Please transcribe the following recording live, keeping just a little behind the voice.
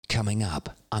coming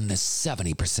up on the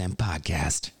 70%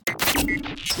 podcast.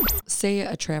 Say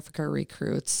a trafficker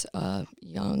recruits a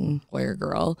young boy or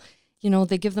girl,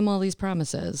 they give them all these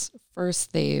promises.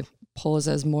 First, they pose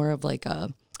as more of like a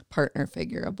partner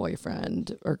figure, a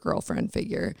boyfriend or girlfriend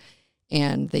figure,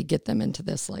 and they get them into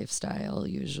this lifestyle,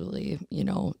 usually,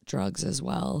 drugs as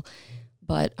well.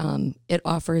 But it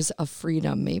offers a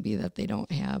freedom maybe that they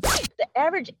don't have. The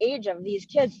average age of these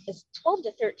kids is 12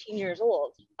 to 13 years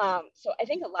old. So I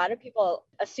think a lot of people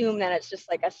assume that it's just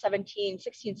like a 16,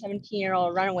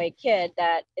 17-year-old runaway kid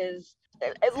that is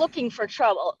looking for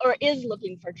trouble or is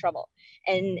looking for trouble.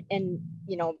 And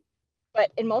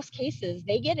but in most cases,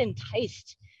 they get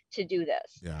enticed to do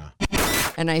this. Yeah.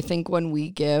 And I think when we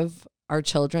give our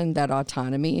children that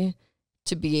autonomy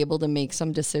to be able to make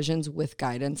some decisions with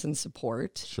guidance and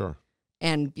support. Sure.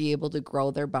 And be able to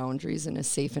grow their boundaries in a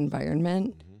safe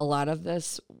environment. Mm-hmm. A lot of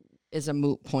this is a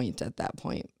moot point at that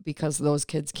point because those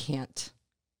kids can't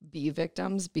be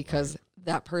victims because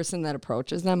that person that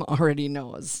approaches them already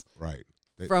knows. Right.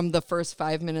 From the first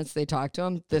 5 minutes they talk to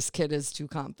them, this kid is too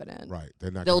confident. Right.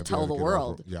 They'll tell the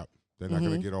world. Yep. They're not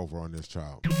going to get over on this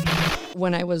child.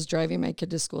 When I was driving my kid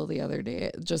to school the other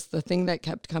day, just the thing that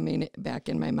kept coming back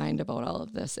in my mind about all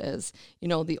of this is,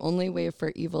 the only way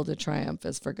for evil to triumph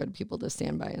is for good people to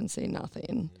stand by and say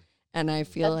nothing. And I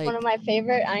feel That's one of my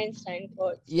favorite Einstein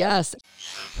quotes. Yes.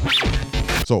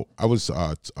 So I was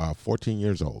 14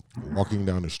 years old, walking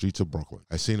down the streets of Brooklyn.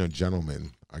 I seen a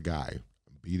guy,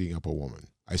 beating up a woman.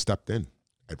 I stepped in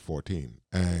at 14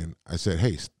 and I said,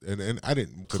 hey, and I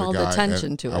didn't call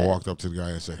attention to it. I walked up to the guy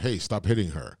and said, hey, stop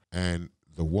hitting her. And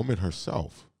the woman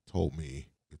herself told me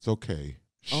it's okay.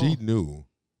 She knew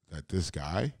that this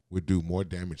guy would do more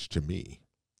damage to me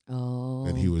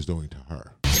than he was doing to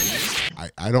her.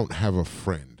 I don't have a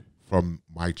friend from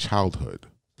my childhood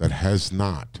that has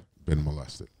not been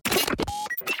molested.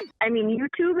 I mean,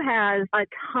 YouTube has a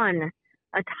ton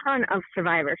of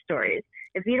survivor stories.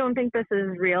 If you don't think this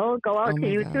is real, go out to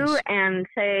YouTube and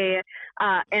say,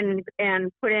 and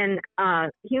put in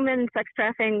human sex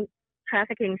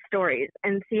trafficking stories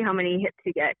and see how many hits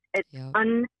you get. It's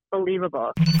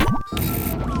unbelievable.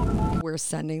 We're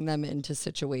sending them into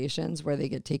situations where they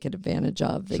get taken advantage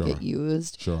of, they get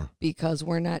used, because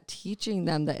we're not teaching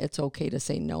them that it's okay to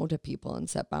say no to people and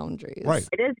set boundaries. Right.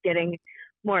 It is getting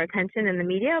more attention in the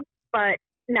media, but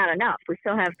not enough. We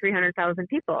still have 300,000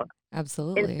 people.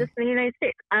 Absolutely. It's just in the United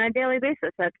States on a daily basis.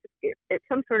 It's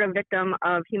some sort of victim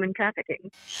of human trafficking.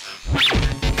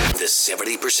 The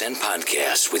 70%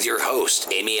 podcast with your host,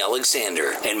 Amy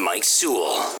Alexander and Mike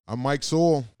Sewell. I'm Mike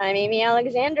Sewell. I'm Amy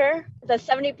Alexander, the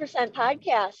 70%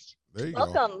 podcast. There you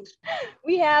Welcome.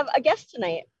 We have a guest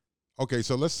tonight. Okay,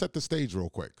 so let's set the stage real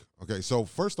quick. Okay, so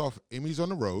first off, Amy's on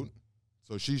the road.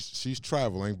 So she's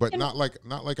traveling, but not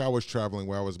like I was traveling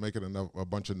where I was making a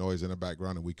bunch of noise in the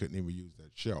background and we couldn't even use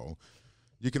that show.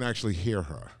 You can actually hear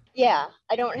her. Yeah,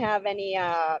 I don't have any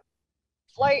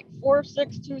flight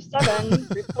 4627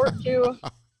 report to.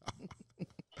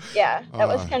 Yeah, that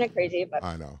was kind of crazy, but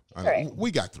I know. Right.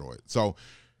 We got through it. So,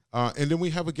 and then we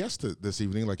have a guest this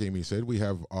evening, like Amy said. We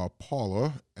have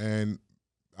Paula, and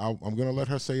I'm going to let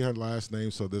her say her last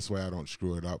name so this way I don't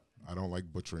screw it up. I don't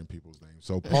like butchering people's names.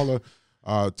 So Paula.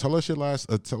 Tell us your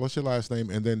last name,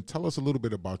 and then tell us a little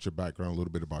bit about your background, a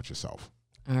little bit about yourself.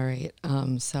 All right.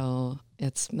 So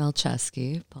it's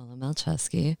Malcheski, Paula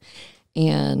Malcheski,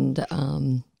 and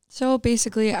so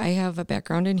basically, I have a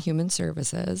background in human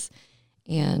services,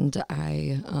 and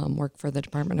I work for the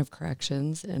Department of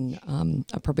Corrections in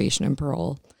a probation and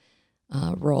parole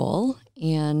role,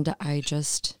 and I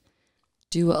just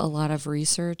do a lot of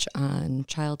research on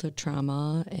childhood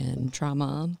trauma, and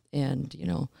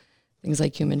things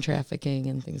like human trafficking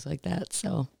and things like that.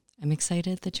 So I'm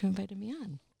excited that you invited me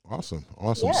on. Awesome.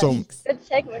 Yeah, So good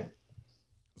segment.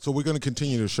 So we're going to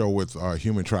continue the show with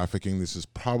human trafficking. This is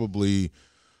probably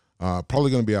going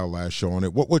to be our last show on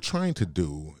it. What we're trying to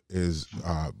do is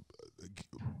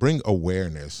bring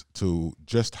awareness to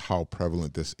just how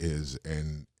prevalent this is,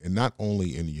 and not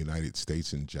only in the United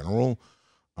States in general,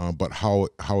 but how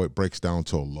it breaks down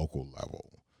to a local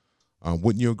level.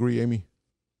 Wouldn't you agree, Amy?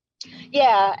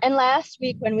 Yeah, and last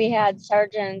week when we had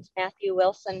Sergeant Matthew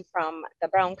Wilson from the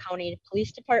Brown County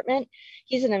Police Department,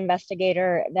 he's an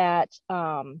investigator that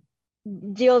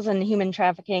deals in human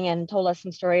trafficking and told us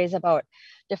some stories about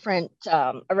different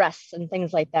arrests and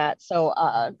things like that. So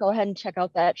go ahead and check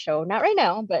out that show. Not right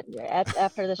now, but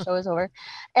after the show is over.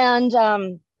 And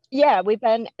yeah,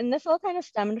 and this all kind of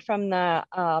stemmed from the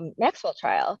Maxwell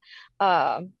trial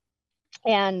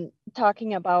and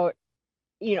talking about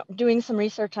doing some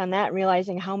research on that and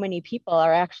realizing how many people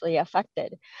are actually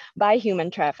affected by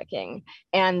human trafficking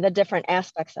and the different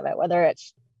aspects of it, whether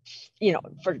it's,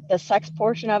 for the sex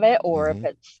portion of it, or if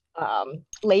it's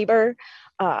labor.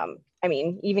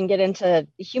 Even get into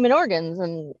human organs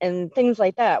and things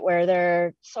like that, where there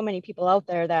are so many people out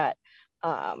there that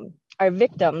are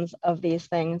victims of these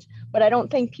things. But I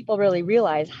don't think people really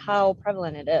realize how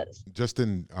prevalent it is. Just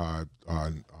in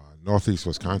Northeast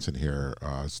Wisconsin here,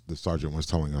 the sergeant was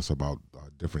telling us about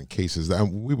different cases.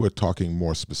 And we were talking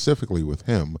more specifically with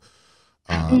him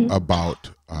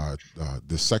about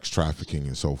the sex trafficking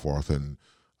and so forth, and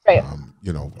right.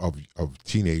 Of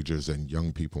teenagers and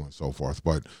young people and so forth.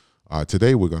 But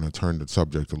today we're going to turn the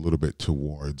subject a little bit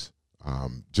towards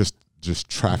just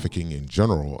trafficking in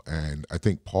general. And I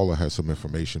think Paula has some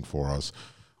information for us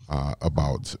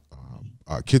about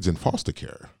kids in foster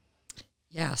care.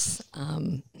 Yes.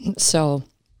 So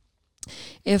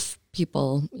if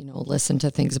people, listen to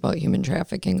things about human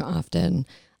trafficking, often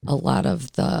a lot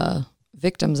of the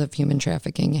victims of human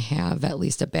trafficking have at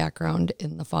least a background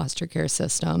in the foster care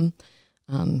system.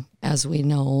 As we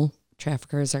know,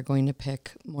 traffickers are going to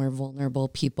pick more vulnerable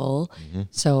people.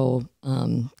 So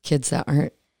kids that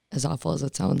aren't, as awful as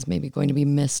it sounds, maybe going to be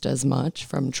missed as much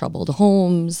from troubled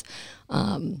homes,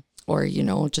 or,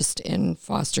 just in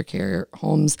foster care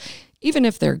homes, even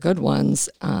if they're good ones.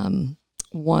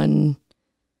 One,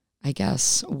 I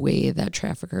guess, way that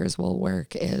traffickers will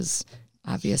work is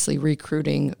obviously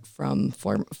recruiting from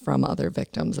other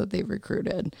victims that they've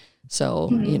recruited.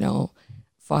 So,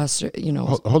 foster,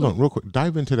 Hold on real quick.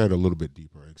 Dive into that a little bit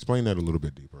deeper. Explain that a little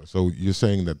bit deeper. So you're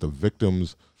saying that the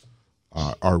victims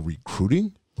are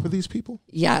recruiting for these people?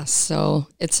 Yes. So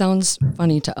it sounds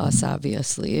funny to us,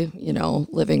 obviously,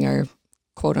 living our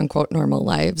quote unquote normal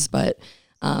lives. But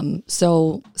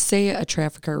so say a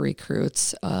trafficker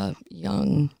recruits a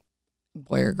young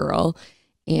boy or girl,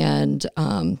 and,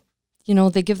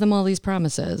 they give them all these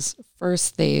promises.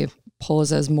 First, they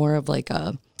pose as more of like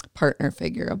a partner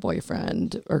figure, a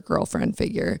boyfriend or girlfriend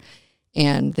figure,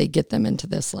 and they get them into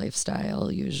this lifestyle,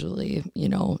 usually,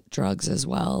 drugs as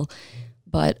well.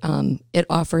 But it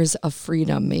offers a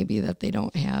freedom maybe that they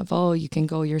don't have. Oh, you can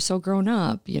go, you're so grown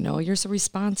up, you're so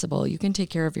responsible, you can take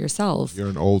care of yourself. You're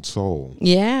an old soul.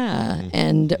 Yeah,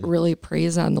 and really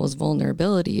preys on those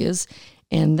vulnerabilities.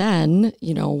 And then,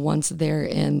 once they're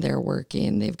in, they're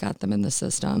working, they've got them in the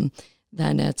system,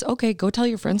 then it's, okay, go tell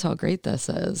your friends how great this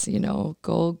is,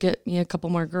 go get me a couple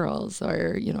more girls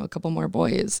or, a couple more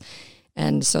boys.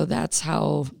 And so that's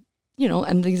how,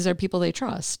 and these are people they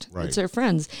trust. Right. It's their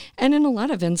friends. And in a lot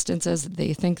of instances,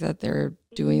 they think that they're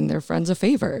doing their friends a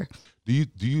favor. Do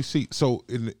you see, so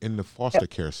in the foster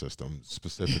care system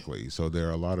specifically, so there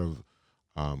are a lot of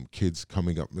kids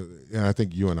coming up, and I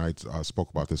think you and I spoke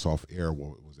about this off air,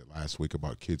 what was it, last week,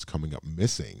 about kids coming up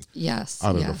missing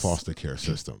out of the foster care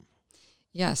system.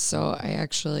 Yes, so I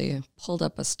actually pulled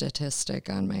up a statistic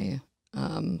on my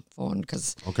phone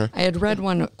because I had read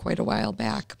one quite a while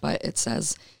back, but it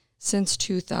says since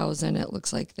 2000, it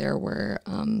looks like there were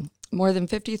more than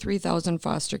 53,000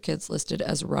 foster kids listed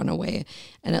as runaway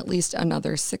and at least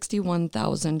another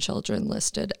 61,000 children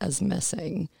listed as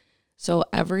missing. So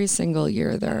every single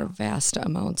year, there are vast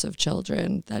amounts of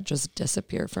children that just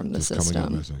disappear from the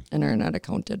system and are not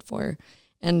accounted for.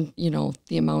 And,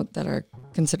 the amount that are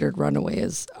considered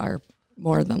runaways are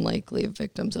more than likely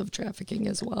victims of trafficking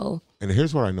as well. And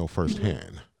here's what I know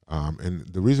firsthand. And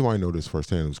the reason why I know this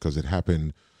firsthand is because it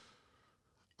happened,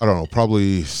 I don't know,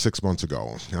 probably 6 months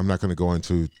ago. I'm not going to go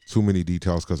into too many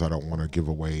details because I don't want to give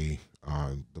away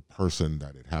the person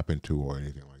that it happened to or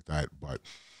anything like that. But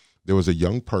there was a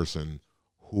young person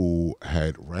who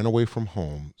had ran away from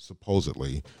home,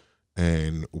 supposedly,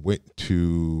 and went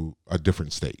to a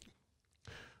different state.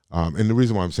 And the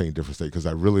reason why I'm saying different state, because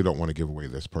I really don't want to give away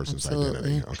this person's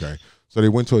identity. Okay. So they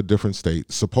went to a different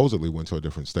state, supposedly went to a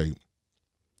different state.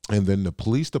 And then the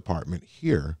police department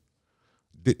here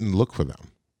didn't look for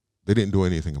them. They didn't do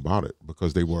anything about it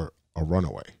because they were a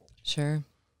runaway. Sure.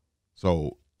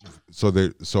 So if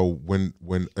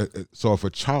a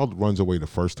child runs away the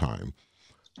first time,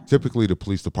 typically the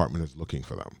police department is looking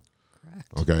for them.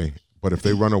 Correct. Okay. But if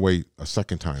they run away a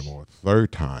second time or a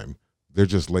third time, they're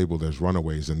just labeled as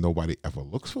runaways and nobody ever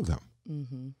looks for them.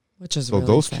 Mm-hmm. Which is so really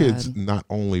those sad. Kids not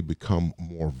only become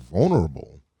more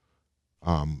vulnerable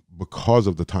because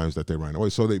of the times that they ran away.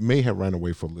 So they may have ran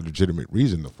away for a legitimate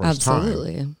reason the first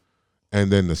time. And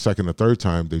then the second or third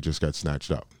time, they just got snatched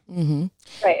up. Mm-hmm.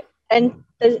 Right. And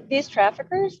these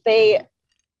traffickers, they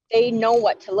know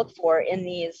what to look for in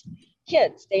these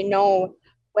kids. They know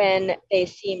when they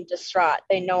seem distraught.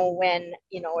 They know when,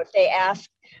 if they ask,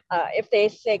 if they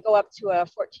say, go up to a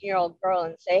 14-year-old girl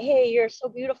and say, hey, you're so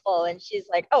beautiful. And she's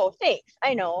like, oh, thanks,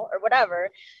 I know, or whatever,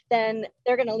 then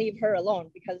they're going to leave her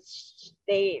alone because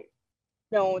they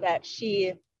know that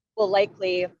she will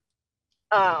likely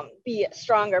be a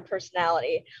stronger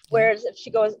personality. Whereas if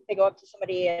they go up to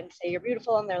somebody and say, you're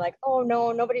beautiful, and they're like, oh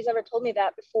no, nobody's ever told me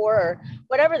that before, or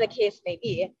whatever the case may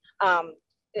be.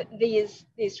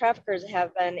 These traffickers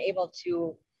have been able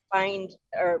to find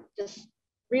or just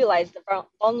realize the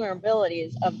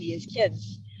vulnerabilities of these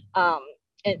kids,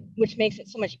 which makes it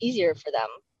so much easier for them.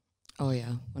 Oh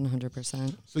yeah,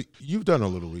 100%. So you've done a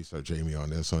little research, Amy, on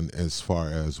this, on as far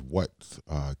as what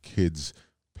kids,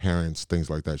 parents, things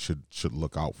like that should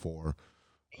look out for.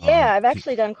 Yeah, I've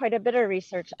actually done quite a bit of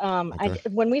research.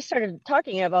 When we started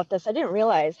talking about this, I didn't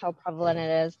realize how prevalent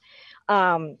it is.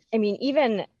 I mean,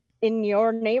 even in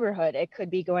your neighborhood, it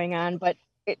could be going on, but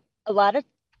a lot of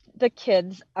the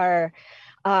kids are,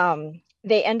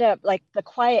 they end up like the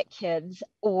quiet kids,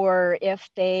 or if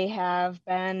they have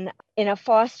been in a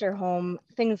foster home,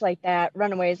 things like that,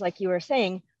 runaways, like you were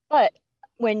saying. But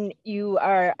when you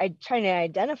are trying to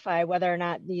identify whether or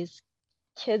not these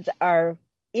kids are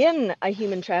in a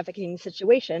human trafficking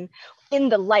situation, in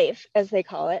the life, as they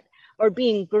call it, or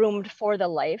being groomed for the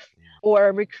life,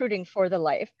 or recruiting for the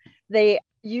life, they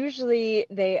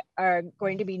are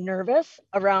going to be nervous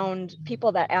around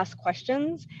people that ask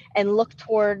questions and look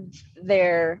towards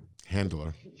their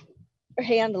handler.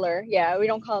 Yeah, we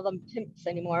don't call them pimps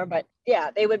anymore, but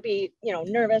yeah, they would be,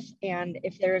 nervous. And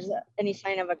if there's any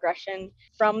sign of aggression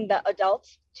from the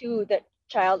adults to the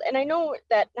child, and I know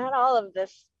that not all of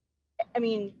this, I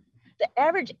mean, the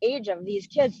average age of these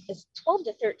kids is 12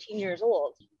 to 13 years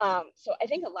old. So I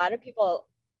think a lot of people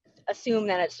assume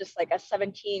that it's just like a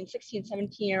 16,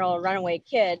 17-year-old runaway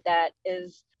kid that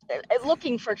is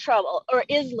looking for trouble, or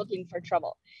is looking for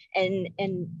trouble. And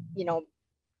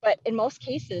but in most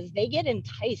cases, they get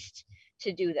enticed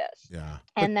to do this. Yeah.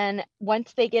 And then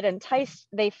once they get enticed,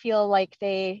 they feel like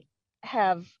they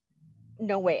have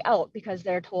no way out because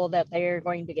they're told that they're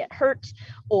going to get hurt,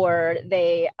 or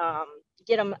they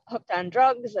get them hooked on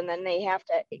drugs, and then they have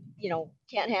to,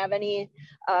 can't have any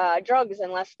drugs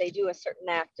unless they do a certain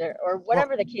act, or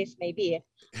whatever the case may be.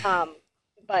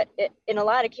 But in a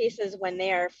lot of cases, when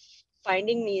they are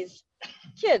finding these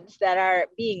kids that are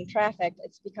being trafficked,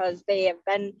 it's because they have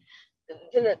been,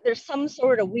 there's some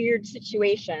sort of weird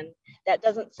situation that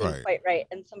doesn't seem quite right,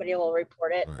 and somebody will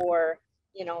report it, or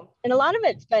and a lot of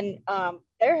it's been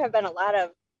there have been a lot of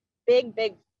big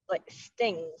like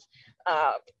stings,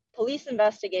 police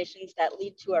investigations that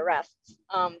lead to arrests.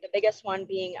 The biggest one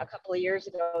being a couple of years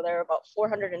ago, there were about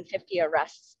 450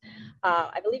 arrests.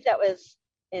 I believe that was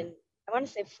in, I want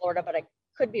to say Florida, but I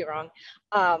could be wrong.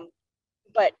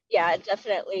 But yeah, it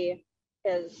definitely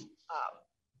is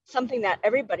something that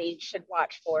everybody should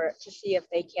watch for, to see if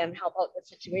they can help out the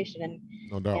situation. And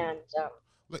no doubt. And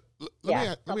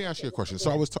let me ask you a question.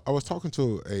 So I was talking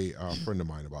to a friend of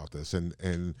mine about this,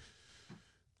 and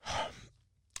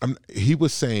he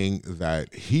was saying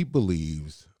that he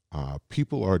believes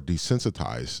people are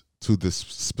desensitized to this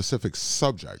specific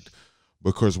subject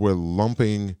because we're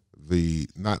lumping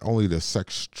not only the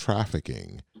sex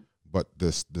trafficking, but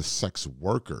the sex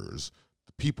workers,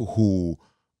 the people who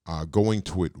go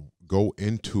into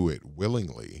it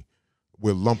willingly.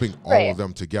 We're lumping all of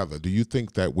them together. Do you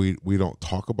think that we don't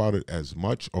talk about it as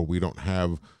much, or we don't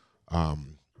have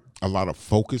a lot of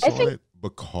focus on it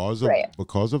because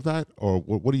of that? Or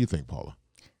what do you think, Paula?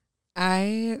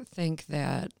 I think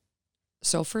that,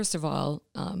 so first of all,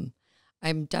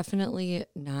 I'm definitely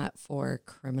not for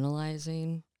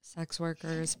criminalizing sex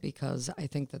workers, because I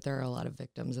think that there are a lot of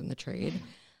victims in the trade.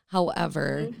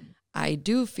 However, I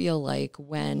do feel like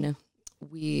when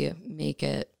we make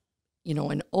it,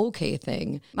 an okay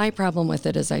thing, my problem with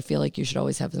it is I feel like you should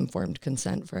always have informed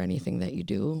consent for anything that you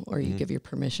do, or you give your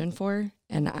permission for.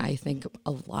 And I think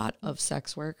a lot of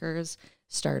sex workers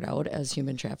start out as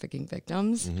human trafficking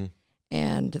victims.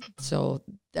 And so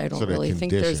I don't really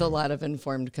think there's a lot of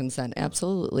informed consent.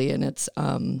 Absolutely. And it's,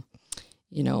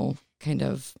 kind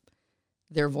of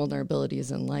their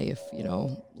vulnerabilities in life,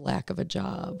 lack of a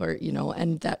job, or,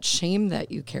 and that shame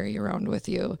that you carry around with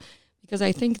you. Because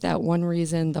I think that one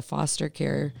reason the foster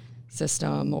care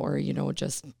system, or,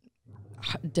 just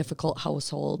difficult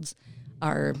households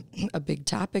are a big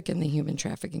topic in the human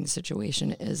trafficking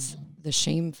situation is the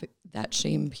shame, that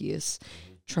shame piece.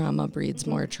 Trauma breeds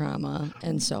more trauma.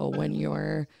 And so when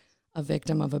you're a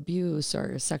victim of abuse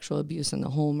or sexual abuse in the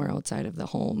home or outside of the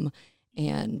home,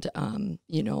 and,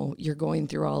 you're going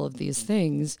through all of these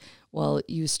things, well,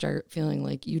 you start feeling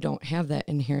like you don't have that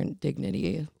inherent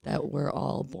dignity that we're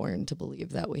all born to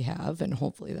believe that we have, and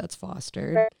hopefully that's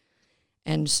fostered.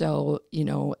 And so,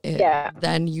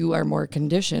 then you are more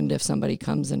conditioned if somebody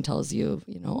comes and tells you,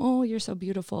 oh, you're so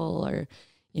beautiful, or,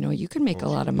 you can make a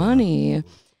lot of money,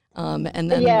 and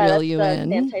then reel you in.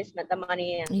 The enticement, the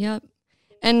money. And yep.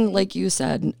 And like you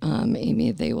said,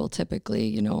 Amy, they will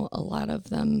typically, a lot of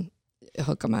them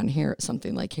hook them on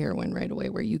something like heroin right away,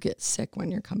 where you get sick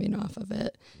when you're coming off of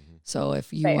it. So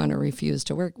if you want to refuse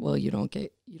to work, well, you don't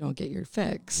get your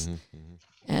fix.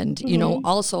 And,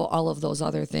 also all of those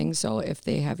other things. So if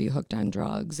they have you hooked on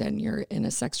drugs and you're in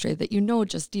a sex trade that,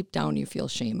 just deep down you feel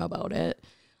shame about it,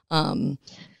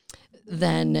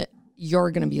 then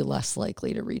you're going to be less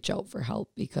likely to reach out for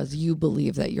help because you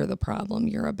believe that you're the problem.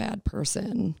 You're a bad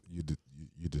person. You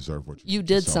deserve what you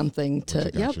did something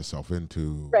to get yourself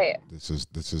into. Right. This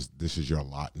is your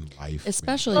lot in life.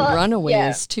 Especially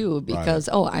runaways too, because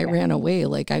I ran away.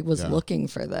 Like I was looking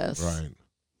for this. Right.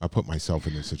 I put myself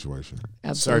in this situation.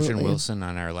 Absolutely. Sergeant Wilson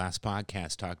on our last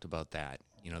podcast talked about that.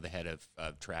 The head of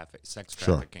sex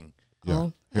trafficking. Yeah.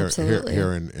 Oh, absolutely.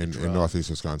 Here in Northeast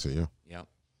Wisconsin. Yeah. Yeah.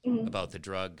 About the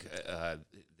drug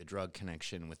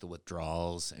connection with the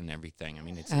withdrawals and everything. I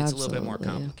mean, it's a little bit more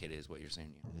complicated, is what you're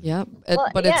saying. Yep,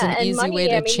 but it's an easy way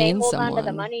to chain they hold someone. On to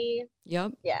the money.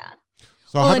 Yep. Yeah.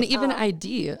 So and even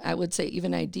ID, I would say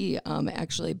even ID.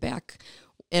 Actually, back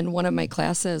in one of my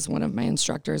classes, one of my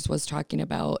instructors was talking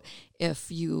about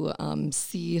if you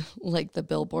see like the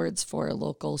billboards for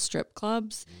local strip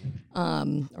clubs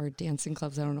or dancing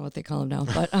clubs, I don't know what they call them now,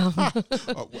 but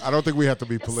I don't think we have to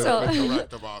be politically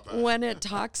correct about that. When it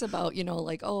talks about,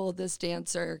 like, oh, this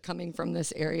dancer coming from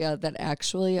this area, that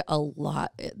actually a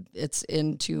lot, it's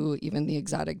into even the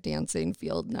exotic dancing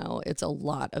field now. It's a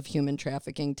lot of human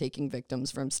trafficking taking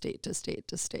victims from state to state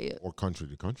to state. Or country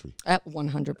to country. At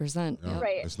 100%. Yeah.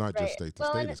 Right. It's not just state to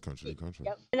state, it's country to country.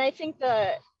 Yep. And I think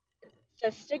the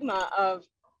stigma of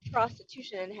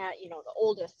prostitution and the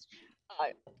oldest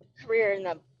career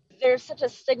there's such a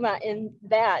stigma in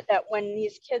that when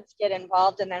these kids get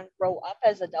involved and then grow up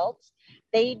as adults,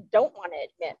 they don't want to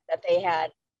admit that they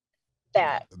had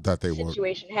that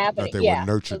situation happening. That they were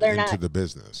nurtured into the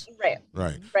business.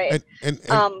 Right. And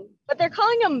but they're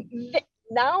calling them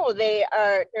now.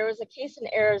 There was a case in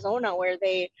Arizona where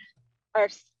they're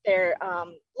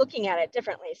looking at it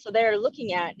differently. So they're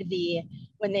looking at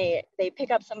when they pick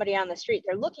up somebody on the street,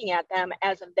 they're looking at them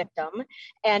as a victim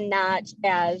and not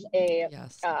as a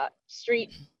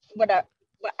street. What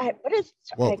is?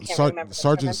 Well,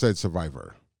 Sergeant said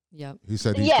survivor. Yep. He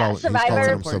said he's calling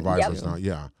them survivors now.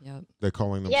 Yep. They're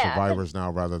calling them survivors now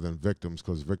rather than victims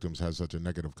because victims has such a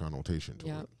negative connotation to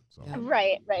it. So.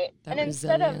 Right. That and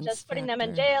instead of just putting them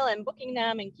in jail and booking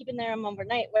them and keeping them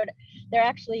overnight, they're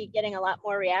actually getting a lot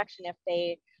more reaction if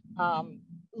they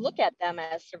look at them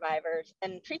as survivors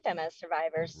and treat them as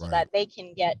survivors so that they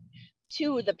can get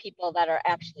to the people that are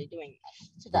actually doing this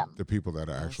to them. The people that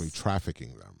are actually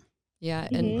trafficking them. Yeah,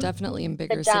 and definitely in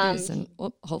bigger cities, and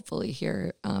hopefully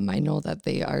here, I know that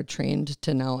they are trained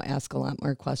to now ask a lot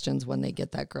more questions when they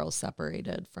get that girl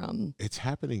separated from. It's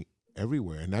happening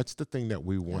everywhere, and that's the thing that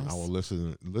we want our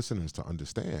listeners to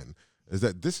understand, is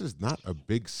that this is not a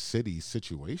big city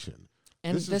situation.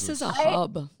 And this is a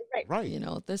hub. Right.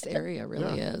 This area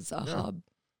really is a hub.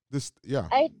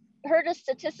 I heard a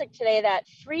statistic today that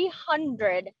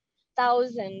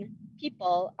 300,000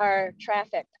 people are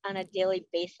trafficked on a daily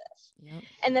basis. Yep.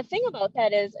 And the thing about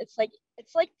that is it's like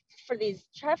for these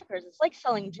traffickers, it's like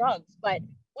selling drugs, but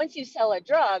once you sell a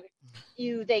drug,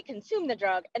 they consume the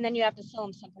drug and then you have to sell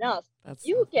them something else.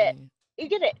 You get a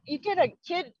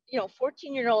kid,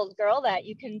 14-year-old girl that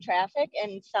you can traffic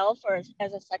and sell as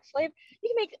a sex slave. You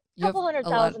can make a couple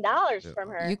 $100,000 from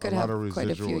her. You could have quite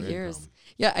a few years.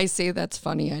 Yeah, I say that's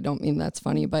funny. I don't mean that's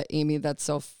funny, but Amy, that's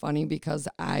so funny because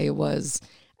I was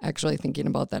actually thinking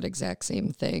about that exact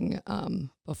same thing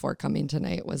before coming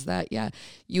tonight. Was that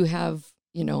you have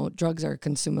drugs are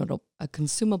a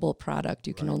consumable product.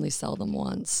 You can only sell them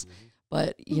once,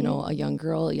 but a young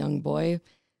girl, a young boy,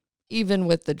 even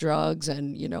with the drugs,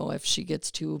 and if she gets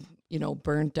too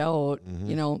burnt out,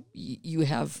 you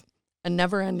have a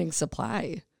never-ending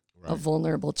supply of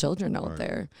vulnerable children out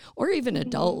there, or even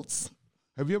adults.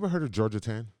 Have you ever heard of Georgia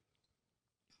Tan?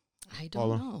 I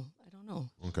don't know.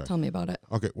 Okay. Tell me about it.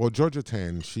 Okay. Well, Georgia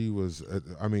Tan, she was,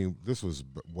 this was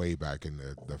way back in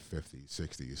the 50s,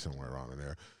 60s, somewhere around in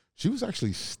there. She was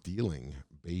actually stealing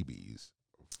babies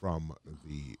from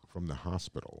the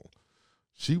hospital.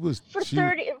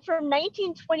 from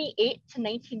 1928 to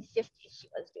 1950. She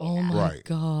was doing Oh that. my Right.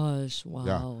 gosh!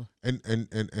 Wow. Yeah.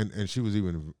 And she was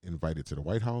even invited to the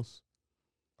White House.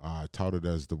 Touted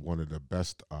as one of the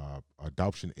best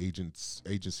adoption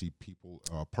agency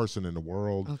person in the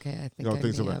world. Okay, I think You know, I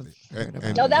things may like have that. heard about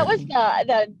And- No, that it. was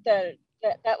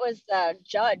that was the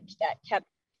judge that kept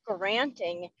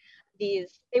granting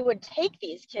these. They would take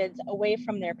these kids away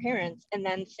from their parents and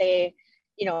then say,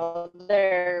 you know,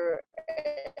 they're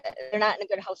not in a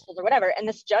good household or whatever. And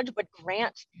this judge would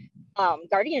grant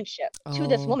guardianship to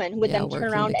this woman who would then turn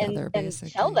around and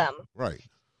sell them. Right.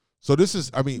 So this is,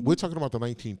 I mean, we're talking about the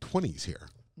 1920s here.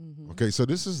 Mm-hmm. Okay, so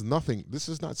this is nothing. This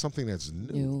is not something that's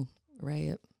new.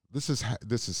 Right. This is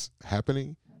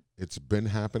happening. It's been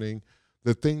happening.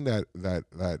 The thing that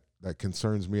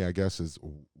concerns me, I guess, is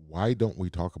why don't we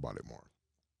talk about it more?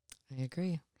 I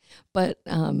agree. But,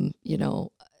 you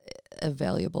know, a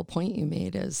valuable point you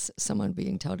made is someone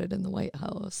being touted in the White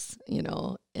House, you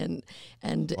know, and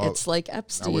it's like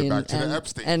Epstein. Now we're back to the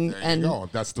Epstein. There you go.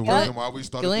 That's the reason why we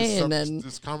started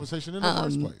this conversation in the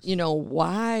first place. You know,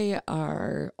 why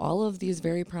are all of these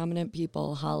very prominent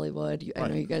people, Hollywood, I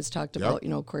know you guys talked about, you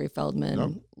know, Corey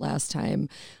Feldman last time.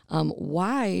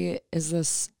 Why is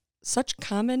this such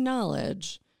common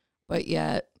knowledge, but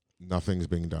yet nothing's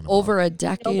being done over a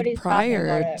decade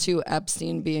prior to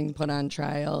Epstein being put on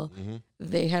trial?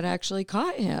 They had actually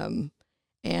caught him,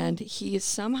 and he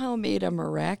somehow made a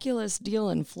miraculous deal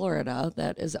in Florida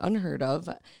that is unheard of.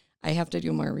 I have to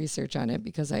do more research on it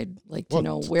because I'd like to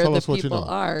know where the people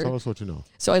are. Tell us what you know.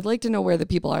 So I'd like to know where the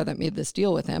people are that made this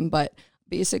deal with him. But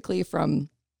basically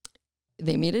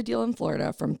they made a deal in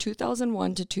Florida from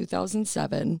 2001 to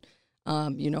 2007.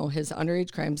 You know, his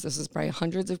underage crimes, this is probably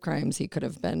hundreds of crimes he could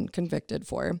have been convicted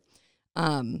for.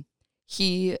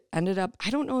 He ended up, I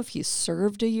don't know if he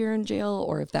served a year in jail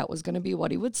or if that was going to be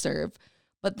what he would serve,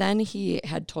 but then he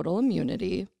had total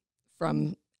immunity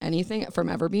from anything, from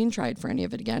ever being tried for any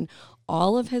of it again.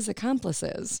 All of his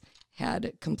accomplices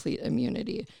had complete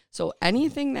immunity. So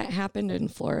anything that happened in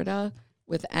Florida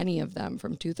with any of them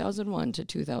from 2001 to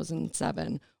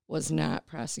 2007 was not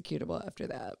prosecutable after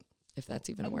that, if that's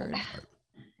even a word.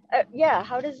 Yeah,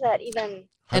 how does that even...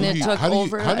 And it took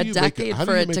over a decade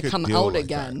for it to come out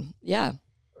again. Yeah,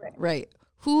 right.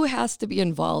 Who has to be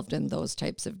involved in those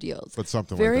types of deals? But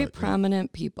something very like that,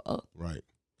 prominent people. Right.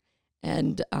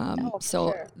 And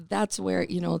that's where,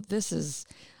 you know, this is,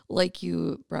 like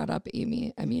you brought up,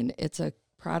 Amy, I mean, it's a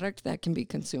product that can be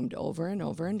consumed over and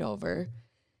over and over.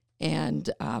 And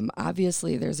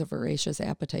obviously there's a voracious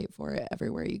appetite for it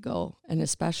everywhere you go, and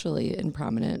especially in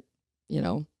prominent, you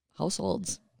know,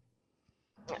 households.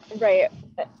 Right.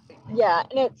 Yeah,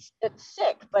 and it's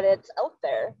sick, but it's out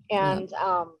there. And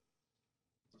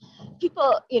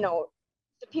people, you know,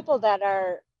 the people that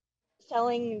are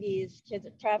selling these kids,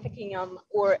 trafficking them,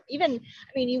 or even,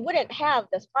 I mean, you wouldn't have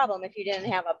this problem if you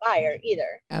didn't have a buyer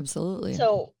either. Absolutely.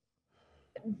 So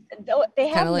they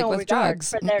have no regard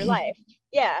drugs. for their life.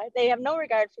 Yeah, they have no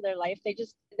regard for their life.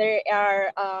 They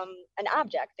are an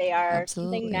object. They are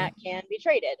something that can be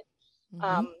traded,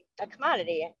 a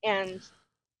commodity, and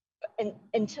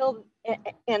until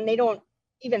they don't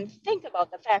even think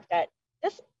about the fact that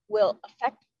this will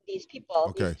affect these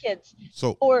people, these kids,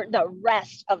 for the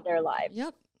rest of their lives.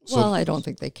 Yep. Well, I don't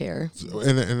think they care.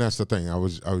 And that's the thing. I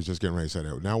was just getting ready to say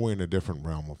that. Now we're in a different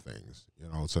realm of things, you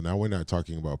know. So now we're not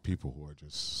talking about people who are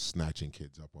just snatching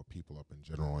kids up or people up in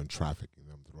general and trafficking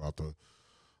them throughout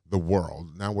the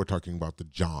world. Now we're talking about the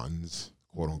Johns,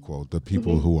 quote unquote, the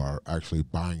people who are actually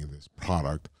buying this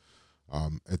product.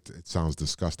 It sounds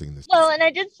disgusting. Well, and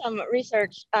I did some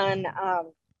research on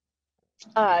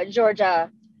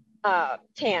Georgia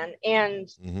Tan and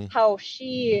how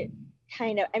she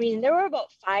kind of, I mean, there were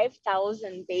about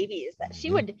 5,000 babies that she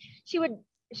would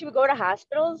go to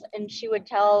hospitals and she would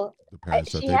tell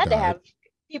she had to have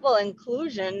people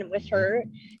inclusion with her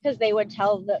because they would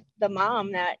tell the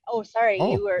mom that, oh, sorry,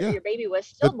 your baby was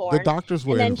stillborn. The doctors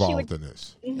were involved in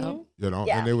this, you know,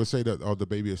 Yeah. and they would say that, oh, the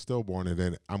baby is stillborn, and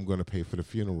then I'm going to pay for the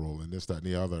funeral and this, that, and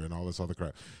the other, and all this other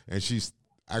crap. And she's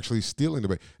actually stealing the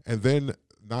baby. And then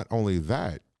not only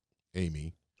that,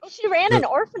 Amy. Well, she ran an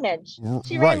orphanage.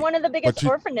 She ran one of the biggest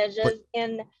orphanages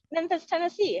in Memphis,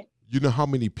 Tennessee. You know how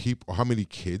many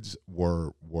kids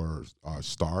were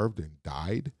starved and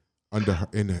died under her,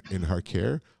 in her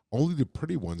care? Only the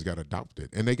pretty ones got adopted,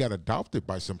 and they got adopted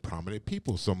by some prominent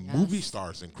people, some movie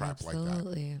stars and crap like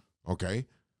that. Okay,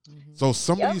 so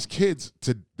some of these kids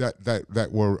that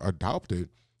were adopted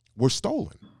were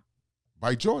stolen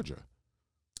by Georgia.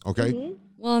 Okay.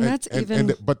 Well,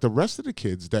 and but the rest of the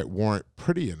kids that weren't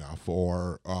pretty enough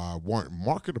or weren't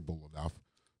marketable enough,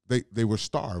 they were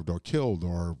starved or killed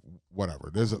or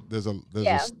whatever. There's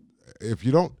Yeah. if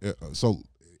you don't, so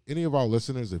any of our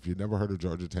listeners, if you've never heard of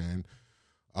Georgia Tan,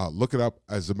 look it up.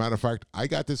 As a matter of fact, I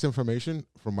got this information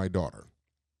from my daughter.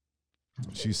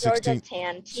 She's 16. Georgia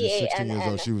Tan, She's 16 years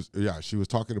old. TANN. She was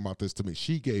talking about this to me.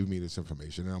 She gave me this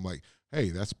information, and I'm like, hey,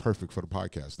 that's perfect for the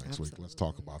podcast next week. Let's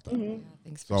talk about that. Mm-hmm. Yeah,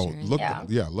 thanks for So sharing.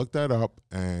 look that up,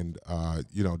 and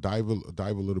dive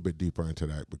a little bit deeper into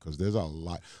that, because there's a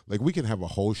lot. Like, we can have a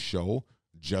whole show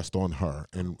just on her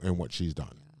and what she's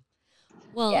done.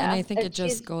 Well, Yeah, and I think and it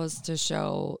just goes to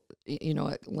show,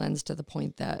 it lends to the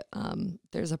point that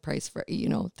there's a price for,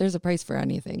 there's a price for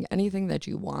anything that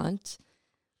you want.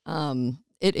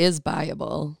 It is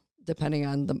buyable depending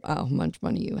on how much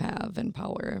money you have and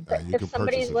power. If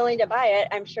somebody's willing to buy it,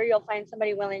 I'm sure you'll find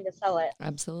somebody willing to sell it.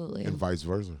 Absolutely. And vice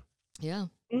versa. Yeah.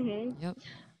 Mm-hmm. Yep.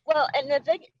 Well, and the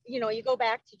thing, you go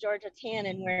back to Georgia Tan,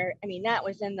 and that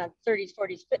was in the 30s,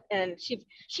 40s, and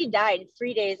she died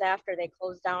 3 days after they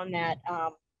closed down that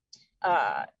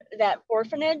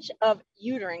orphanage of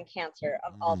uterine cancer,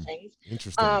 of all things.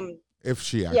 Interesting. If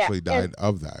she actually died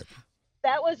of that.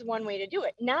 That was one way to do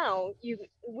it. Now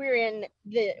we're in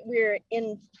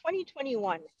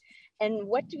 2021, and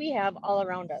what do we have all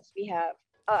around us? We have,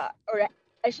 or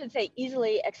I should say,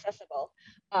 easily accessible,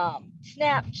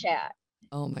 Snapchat.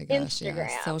 Oh my gosh, Instagram.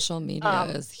 yeah. Social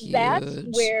media is huge. That's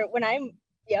where when I'm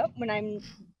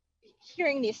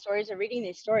hearing these stories or reading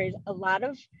these stories, a lot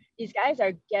of these guys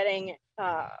are getting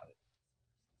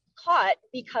caught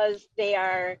because they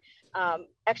are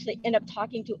actually end up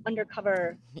talking to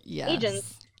undercover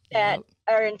agents that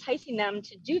are enticing them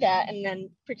to do that, and then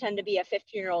pretend to be a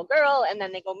 15-year-old girl, and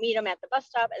then they go meet them at the bus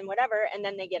stop and whatever, and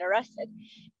then they get arrested.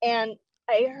 And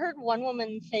I heard one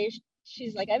woman say,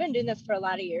 she's like, I've been doing this for a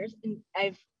lot of years, and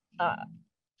I've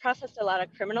processed a lot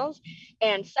of criminals,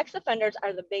 and sex offenders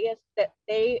are the biggest, that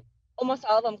almost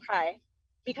all of them cry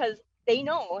because they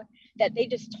know that they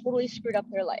just totally screwed up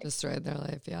their life. Destroyed their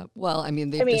life, yeah. Well, I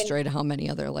mean, they've destroyed how many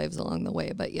other lives along the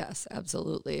way, but yes,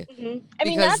 absolutely. Mm-hmm.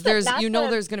 Because there's going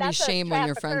to be shame when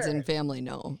your friends and family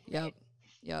know. Yep.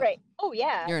 Right. Oh,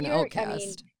 yeah. You're an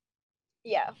outcast.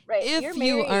 Yeah, right. If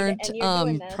you aren't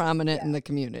prominent in the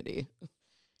community.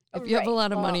 If you have a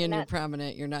lot of money and you're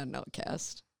prominent, you're not an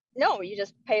outcast. No, you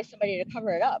just pay somebody to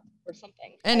cover it up or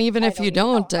something. And even if you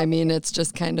don't, I mean, it's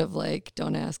just kind of like,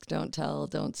 don't ask, don't tell,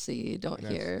 don't see, don't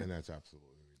hear. And that's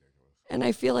absolutely ridiculous. And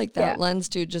I feel like that lends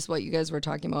to just what you guys were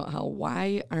talking about,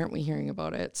 why aren't we hearing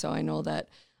about it? So I know that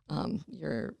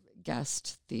your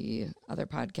guest, the other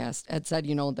podcast, had said,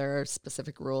 there are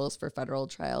specific rules for federal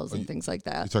trials and things like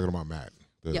that. You're talking about Matt.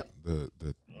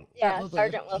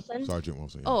 Sergeant Wilson. Sergeant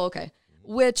Wilson. Yeah. Oh, okay.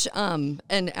 Which, and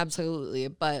absolutely,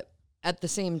 but at the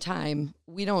same time,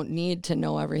 we don't need to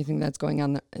know everything that's going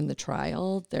on in the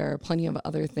trial. There are plenty of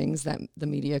other things that the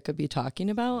media could be talking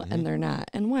about, and they're not.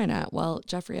 And why not? Well,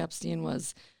 Jeffrey Epstein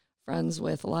was friends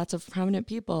with lots of prominent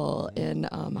people in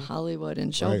Hollywood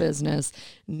and show business.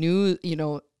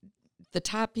 The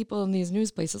top people in these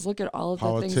news places. Look at all of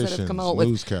the things that have come out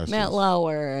with Matt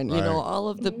Lauer and all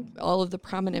of the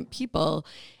prominent people.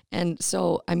 And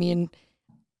so, I mean,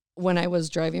 when I was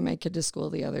driving my kid to school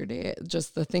the other day,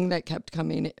 just the thing that kept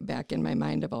coming back in my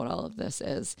mind about all of this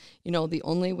is, the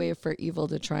only way for evil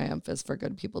to triumph is for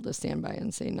good people to stand by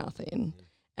and say nothing.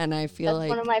 And I feel That's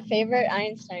one of my favorite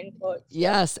Einstein quotes.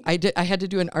 Yes, I did. I had to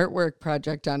do an artwork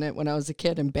project on it when I was a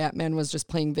kid, and Batman was just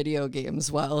playing video games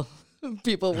while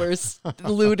people were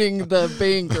looting the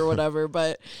bank or whatever.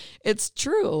 But it's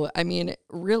true. I mean,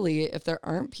 really, if there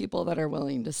aren't people that are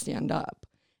willing to stand up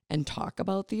and talk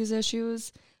about these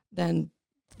issues, then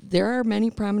there are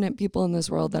many prominent people in this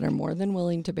world that are more than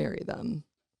willing to bury them.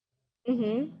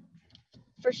 Mm-hmm.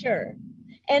 For sure.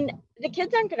 And the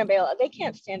kids aren't going to bail. They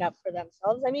can't stand up for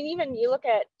themselves. I mean, even you look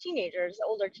at teenagers,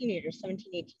 older teenagers,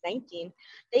 17, 18, 19,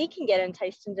 they can get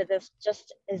enticed into this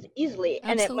just as easily.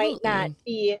 Absolutely. And it might not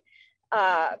be,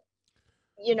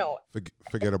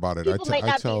 Forget about it. I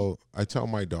tell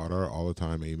my daughter all the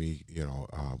time, Amy,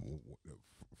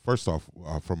 first off,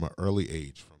 from an early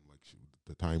age, from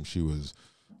the time she was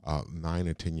 9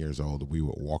 or 10 years old, we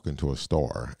would walk into a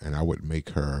store, and I would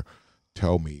make her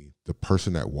tell me the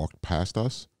person that walked past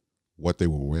us, what they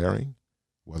were wearing,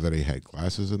 whether they had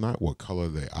glasses or not, what color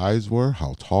their eyes were,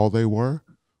 how tall they were,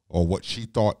 or what she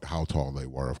thought how tall they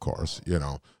were, of course,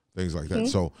 things like that.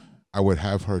 So I would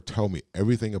have her tell me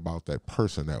everything about that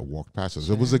person that walked past us.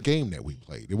 It was a game that we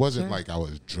played. It wasn't like I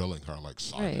was drilling her like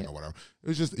sergeant or whatever. It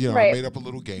was just, I made up a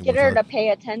little game. Get her to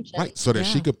pay attention. Right, so that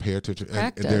she could pay attention.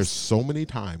 And there's so many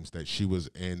times that she was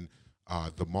in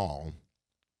the mall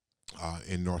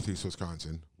in Northeast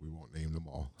Wisconsin. We won't name the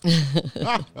mall. Because I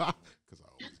always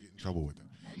get trouble with that.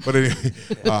 But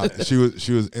anyway,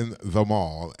 she was in the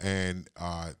mall, and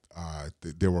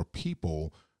there were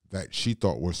people that she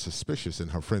thought were suspicious,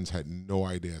 and her friends had no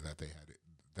idea that they had it,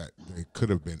 that there could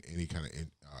have been any kind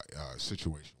of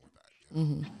situation with that.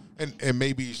 You know? And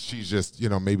maybe she's just,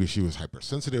 maybe she was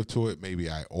hypersensitive to it. Maybe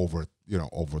I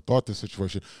overthought the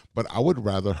situation. But I would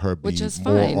rather her be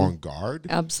more on guard,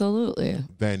 absolutely,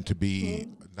 than to be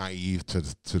naive to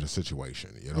the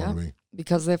situation. You know what I mean?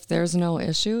 Because if there's no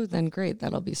issue, then great,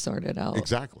 that'll be sorted out.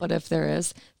 Exactly. But if there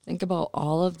is, think about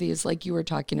all of these, like you were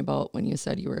talking about when you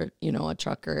said you were, a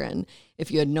trucker, and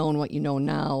if you had known what you know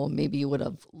now, maybe you would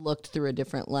have looked through a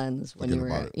different lens when you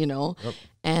were, Yep.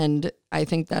 And I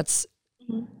think that's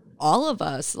all of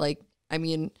us. Like, I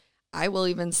mean, I will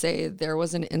even say there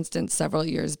was an instance several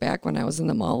years back when I was in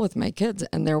the mall with my kids,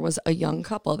 and there was a young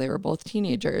couple. They were both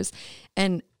teenagers,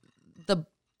 and the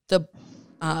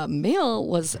male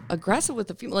was aggressive with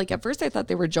the female. Like, at first I thought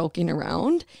they were joking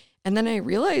around. And then I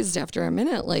realized after a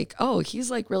minute, like, oh, he's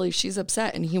like, really, she's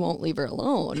upset and he won't leave her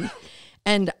alone.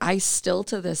 And I still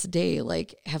to this day,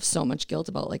 like, have so much guilt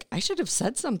about, like, I should have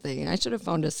said something. I should have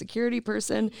found a security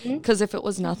person. Because if it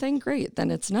was nothing, great,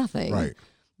 then it's nothing. Right.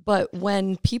 But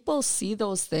when people see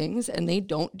those things and they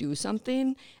don't do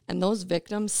something, and those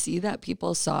victims see that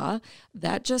people saw,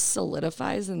 that just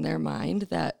solidifies in their mind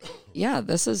that, yeah,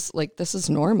 this is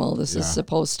normal. This is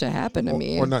supposed to happen to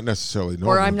me. Or not necessarily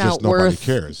normal. Or I'm not just nobody worth.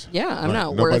 cares. Yeah, I'm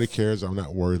not worth. Nobody cares. I'm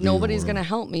not worthy. Nobody's going to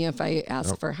help me if I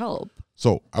ask for help.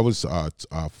 So I was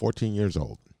 14 years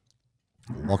old,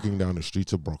 walking down the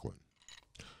streets of Brooklyn.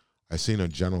 I seen a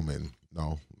gentleman.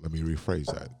 No, let me rephrase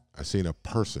that. I seen a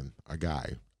person, a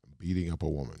guy, beating up a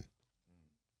woman.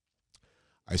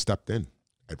 I stepped in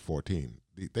at 14.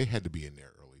 They had to be in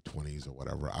their early 20s or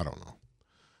whatever. I don't know.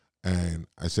 And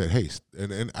I said, hey,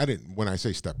 and I didn't, when I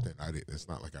say stepped in, it's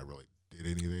not like I really did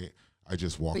anything. I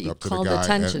just walked up to the guy. Called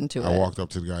attention to it. I walked up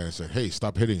to the guy and said, hey,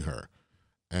 stop hitting her.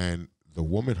 And the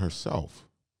woman herself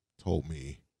told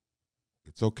me,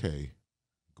 it's okay,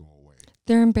 go away.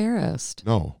 They're embarrassed.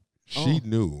 No, she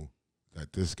knew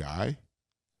that this guy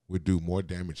would do more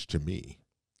damage to me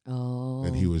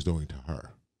than he was doing to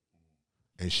her.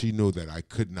 And she knew that I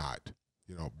could not,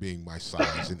 being my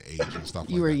size and age and stuff like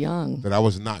that. You were young. That I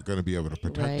was not going to be able to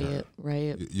protect her.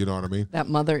 Right. You know what I mean? That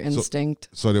mother instinct.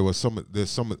 So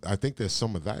I think there's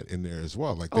some of that in there as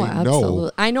well. Like they absolutely.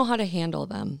 know. I know how to handle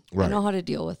them. Right. I know how to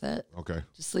deal with it. Okay.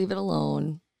 Just leave it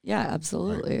alone. Yeah,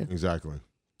 absolutely. Right. Exactly.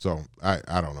 So I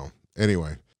don't know.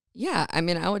 Anyway. Yeah, I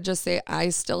mean, I would just say I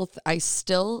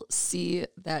still see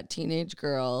that teenage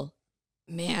girl,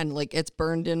 man, like it's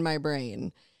burned in my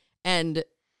brain. And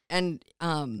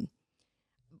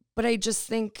but I just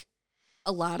think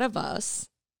a lot of us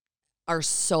are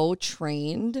so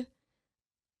trained,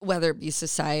 whether it be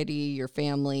society, your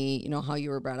family, how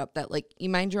you were brought up, that like you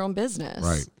mind your own business.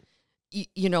 Right.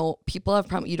 People have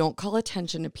problems. You don't call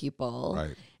attention to people.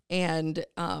 Right. And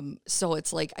so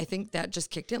it's like, I think that just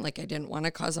kicked in. Like, I didn't want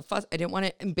to cause a fuss. I didn't want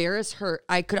to embarrass her.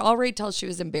 I could already tell she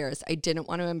was embarrassed. I didn't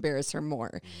want to embarrass her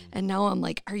more. And now I'm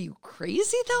like, are you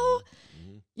crazy though?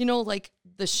 Like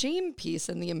the shame piece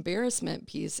and the embarrassment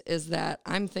piece is that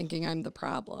I'm thinking I'm the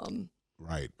problem.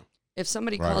 Right. If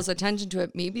somebody calls attention to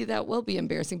it, maybe that will be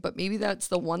embarrassing, but maybe that's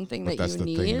the one thing that you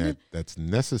need. Thing that's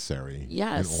necessary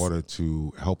in order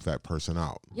to help that person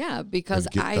out. Yeah, because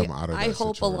I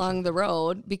hope along the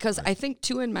road, because I think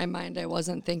too in my mind, I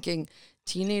wasn't thinking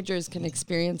teenagers can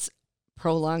experience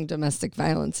prolonged domestic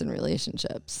violence in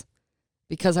relationships,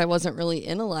 because I wasn't really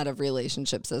in a lot of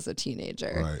relationships as a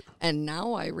teenager. Right. And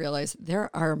now I realize there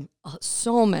are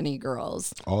so many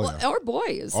girls or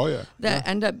boys that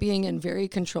end up being in very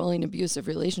controlling, abusive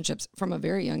relationships from a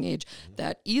very young age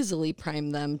that easily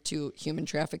prime them to human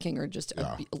trafficking or just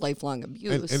lifelong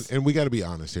abuse. And we got to be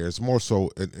honest here. It's more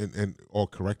so, and or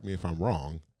correct me if I'm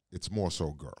wrong, it's more so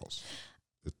girls.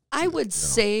 I would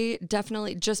say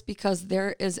definitely, just because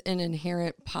there is an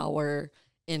inherent power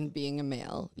in being a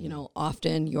male.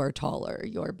 Often you're taller,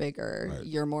 you're bigger,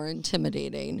 you're more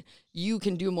intimidating. You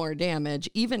can do more damage.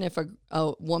 Even if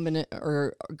a woman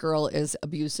or a girl is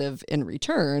abusive in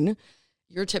return,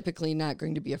 you're typically not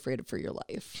going to be afraid for your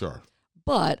life. Sure.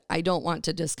 But I don't want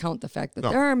to discount the fact that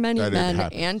there are many men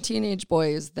and teenage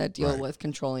boys that deal with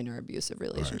controlling or abusive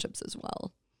relationships as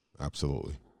well.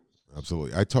 Absolutely.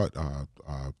 I taught,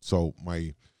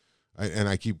 and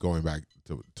I keep going back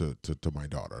to my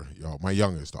daughter, my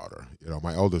youngest daughter,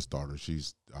 my oldest daughter. She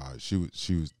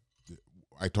was,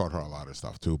 I taught her a lot of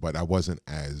stuff too, but I wasn't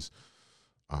as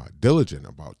diligent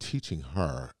about teaching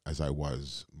her as I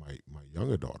was my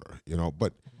younger daughter,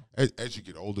 but as you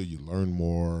get older, you learn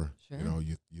more. Sure. You know,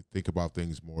 you think about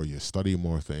things more. You study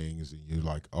more things, and you're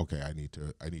like, okay, I need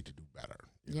to do better.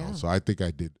 You know? So I think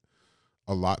I did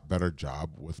a lot better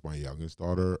job with my youngest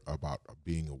daughter about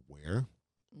being aware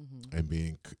and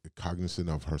being cognizant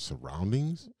of her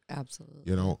surroundings. Absolutely.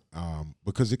 You know,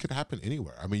 because it could happen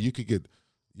anywhere. I mean, you could get,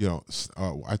 you know,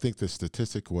 I think the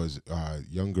statistic was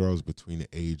young girls between the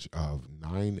age of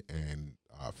 9 and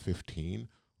 15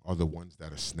 are the ones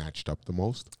that are snatched up the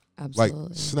most. Absolutely.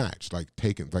 Like snatched, like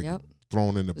taken, like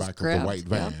thrown in the back of the white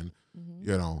van,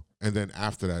 you know, and then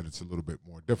after that, it's a little bit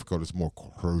more difficult. It's more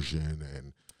coercion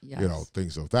and, you know,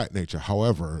 things of that nature.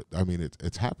 However, I mean,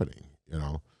 it's happening, you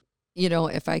know. You know,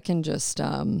 if I can just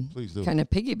Please do. kind of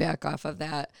piggyback off of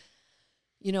that,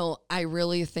 you know, I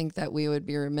really think that we would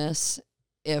be remiss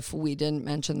if we didn't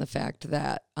mention the fact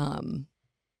that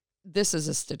this is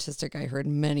a statistic I heard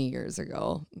many years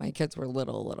ago. My kids were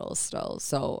little still,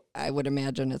 so I would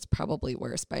imagine it's probably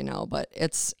worse by now, but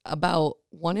it's about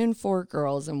 1 in 4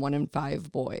 girls and 1 in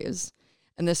 5 boys,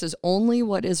 and this is only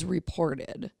what is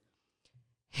reported,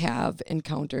 have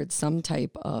encountered some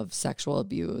type of sexual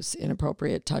abuse,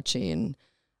 inappropriate touching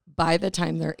by the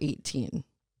time they're 18.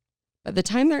 By the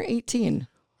time they're 18.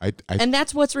 And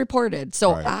that's what's reported.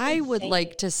 So I would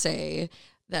like to say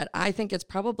that I think it's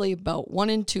probably about 1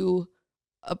 in 2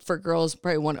 for girls,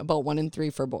 probably about 1 in 3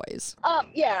 for boys.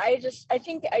 Yeah, I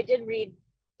think I did read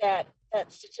that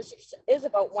statistics is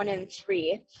about 1 in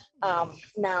 3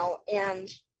 now.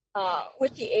 And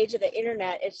with the age of the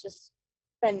internet, it's just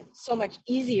been so much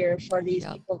easier for these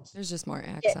people. There's just more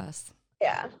access.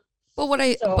 Yeah. But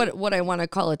what I want to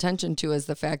call attention to is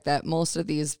the fact that most of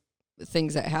these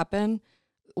things that happen,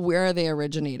 where are they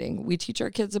originating? We teach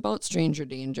our kids about stranger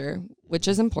danger, which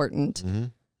is important.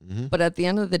 But at the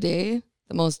end of the day,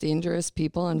 the most dangerous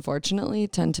people, unfortunately,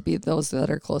 tend to be those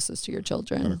that are closest to your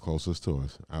children. That are closest to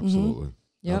us. Absolutely.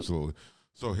 Absolutely.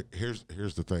 So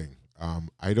here's the thing.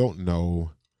 I don't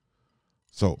know.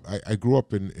 So I grew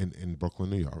up in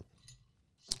Brooklyn, New York,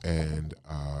 and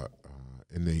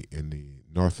in the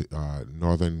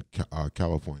northern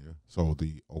California, so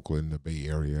the Oakland, the Bay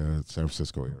Area, San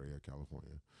Francisco area, California.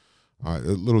 A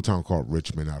little town called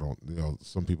Richmond.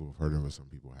 Some people have heard of it, some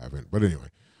people haven't. But anyway,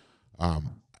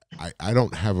 I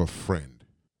don't have a friend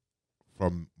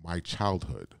from my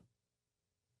childhood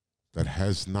that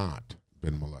has not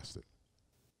been molested.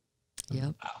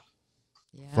 Yep.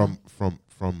 Yeah. From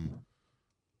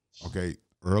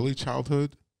early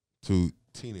childhood to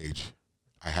teenage,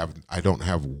 I don't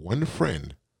have one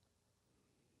friend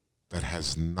that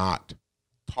has not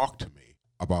talked to me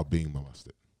about being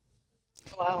molested.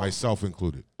 Wow. Myself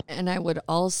included. And I would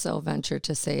also venture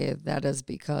to say that is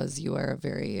because you are a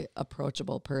very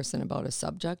approachable person about a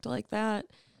subject like that.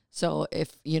 So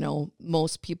if,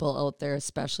 most people out there,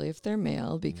 especially if they're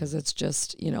male, because it's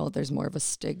just, there's more of a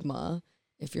stigma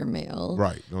if you're male,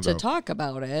 right? No to doubt. talk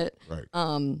about it. Right.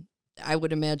 I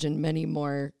would imagine many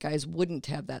more guys wouldn't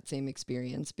have that same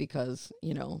experience because,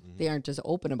 they aren't as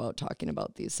open about talking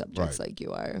about these subjects like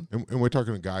you are. And we're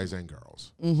talking guys and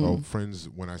girls. So friends,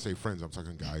 when I say friends, I'm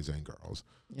talking guys and girls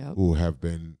who have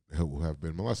been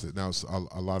molested. Now,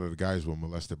 a lot of the guys were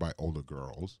molested by older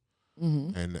girls.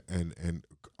 And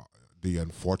the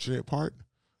unfortunate part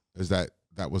is that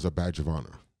was a badge of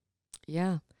honor.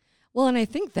 Yeah. Well, and I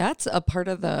think that's a part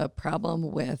of the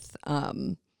problem with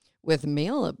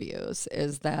male abuse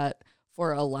is that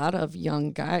for a lot of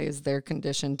young guys, they're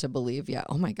conditioned to believe,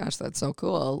 oh my gosh, that's so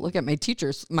cool. Look at my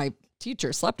teacher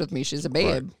slept with me. She's a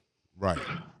babe. Right.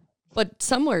 But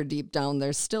somewhere deep down,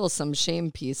 there's still some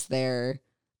shame piece there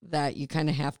that you kind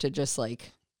of have to just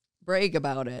brag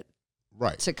about it.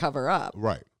 Right. To cover up.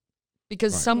 Right.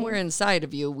 Because somewhere inside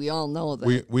of you, we all know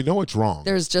that we know it's wrong.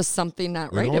 There's just something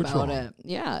not right about it.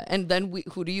 Yeah. And then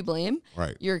who do you blame?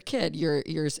 Right. Your kid.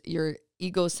 You're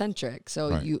egocentric.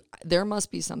 So there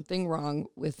must be something wrong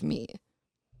with me.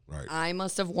 Right. I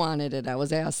must have wanted it. I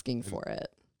was asking for it.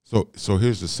 So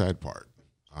here's the sad part.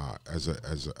 As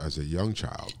a young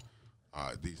child,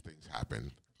 these things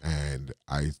happen, and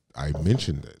I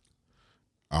mentioned it,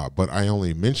 but I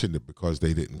only mentioned it because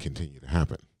they didn't continue to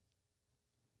happen.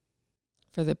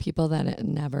 For the people that it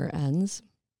never ends.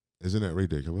 Isn't that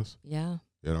ridiculous? Yeah.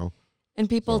 So. And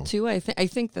people too, I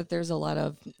think that there's a lot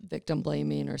of victim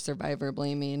blaming or survivor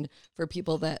blaming for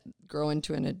people that grow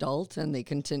into an adult and they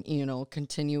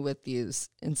continue with these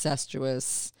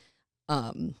incestuous,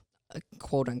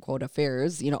 quote unquote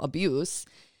affairs, abuse.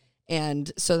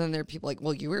 And so then there are people like,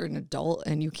 well, you were an adult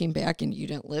and you came back and you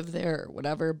didn't live there or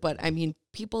whatever. But I mean,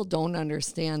 people don't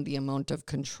understand the amount of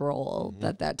control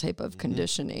that type of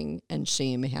conditioning and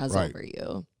shame has over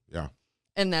you. Yeah.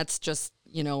 And that's just,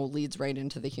 leads right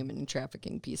into the human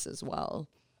trafficking piece as well.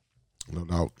 No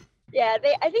doubt. Yeah,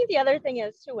 I think the other thing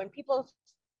is too, when people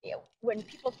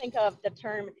think of the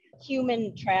term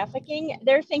human trafficking,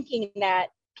 they're thinking that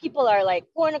people are like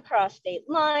going across state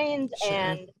lines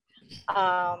and or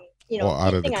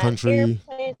out of the getting on country.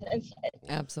 airplanes and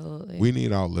Absolutely. We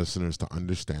need our listeners to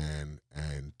understand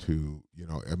and to,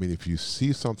 if you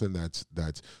see something that's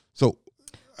so.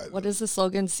 What is the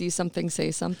slogan? See something,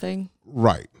 say something.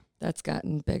 Right. That's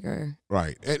gotten bigger.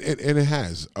 Right, and it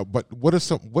has. But what are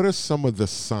some of the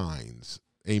signs,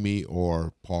 Amy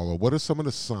or Paula? What are some of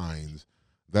the signs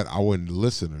that our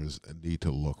listeners need to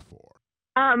look for?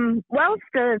 Well,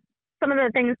 some of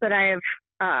the things that I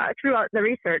have throughout the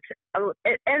research, and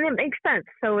it makes sense.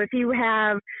 So if you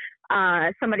have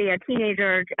somebody, a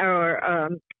teenager or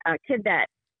a kid that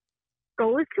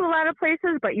goes to a lot of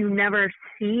places, but you never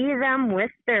see them with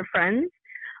their friends,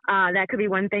 that could be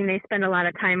one thing. They spend a lot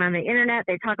of time on the internet.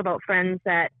 They talk about friends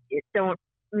that don't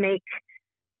make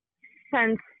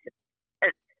sense.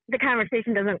 The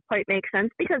conversation doesn't quite make sense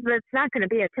because it's not going to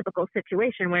be a typical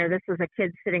situation where this is a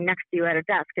kid sitting next to you at a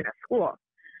desk in a school.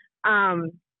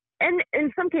 And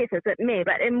in some cases it may,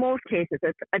 but in most cases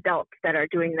it's adults that are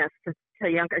doing this to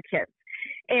younger kids.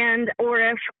 Or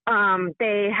if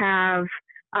they have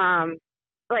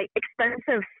like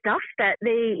expensive stuff that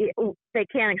they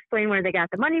can't explain where they got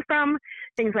the money from,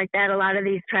 things like that. A lot of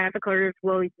these traffickers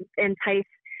will entice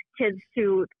kids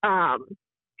to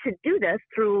do this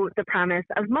through the promise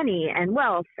of money and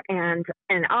wealth and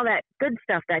all that good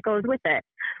stuff that goes with it.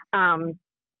 And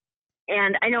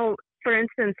I know, for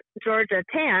instance, Georgia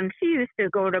Tan, she used to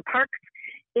go to parks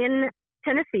in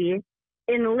Tennessee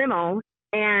in a limo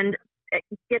and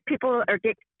get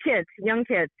kids, young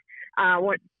kids.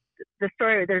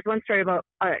 There's one story about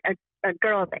a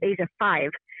girl at the age of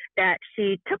 5 that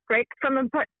she took right from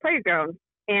the playground,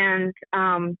 and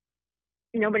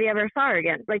nobody ever saw her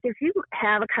again. Like, if you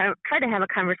try to have a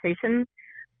conversation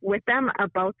with them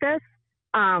about this,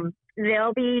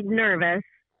 they'll be nervous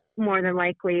more than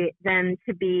likely than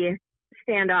to be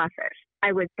standoffish,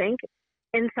 I would think,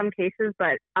 in some cases.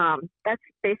 But that's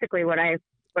basically what I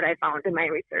found in my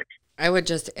research. I would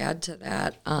just add to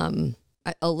that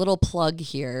a little plug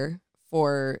here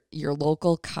for your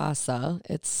local CASA.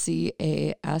 It's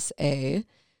CASA.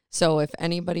 So if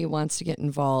anybody wants to get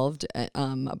involved,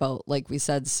 about, like we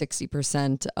said,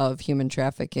 60% of human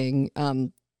trafficking,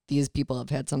 these people have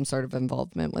had some sort of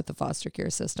involvement with the foster care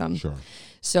system. Sure.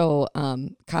 So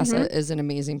CASA is an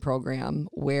amazing program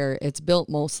where it's built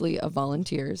mostly of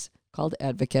volunteers called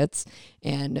advocates,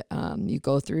 and you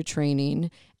go through training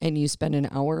and you spend an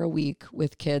hour a week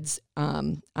with kids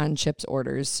on CHIPS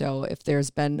orders. So if there's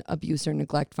been abuse or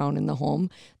neglect found in the home,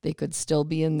 they could still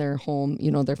be in their home,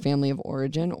 their family of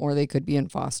origin, or they could be in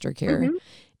foster care.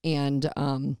 And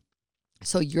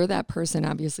so you're that person.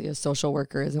 Obviously, a social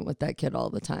worker isn't with that kid all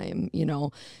the time.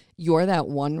 You're that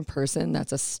one person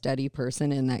that's a steady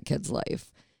person in that kid's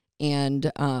life.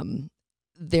 And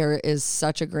there is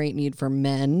such a great need for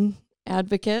men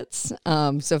advocates.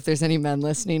 So if there's any men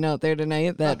listening out there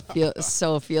tonight that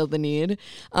feel the need,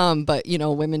 but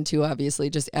women too,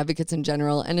 obviously, just advocates in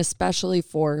general, and especially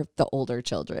for the older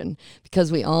children,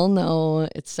 because we all know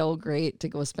it's so great to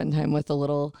go spend time with a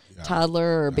little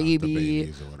toddler or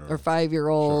baby or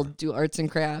 5-year-old, do arts and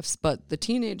crafts, but the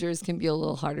teenagers can be a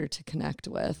little harder to connect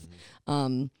with,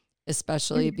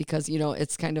 especially because,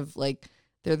 it's kind of like,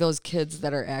 they're those kids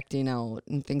that are acting out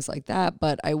and things like that.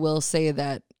 But I will say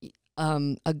that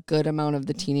a good amount of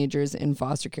the teenagers in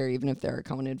foster care, even if they're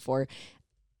accounted for,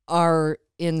 are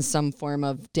in some form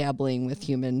of dabbling with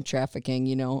human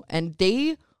trafficking,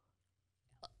 and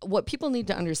what people need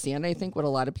to understand, I think what a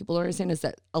lot of people understand, is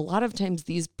that a lot of times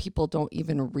these people don't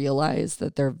even realize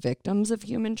that they're victims of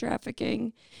human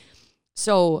trafficking.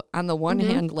 So on the one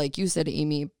hand, like you said,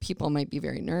 Amy, people might be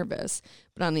very nervous.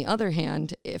 But on the other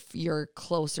hand, if you're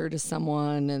closer to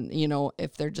someone and,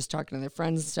 if they're just talking to their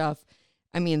friends and stuff,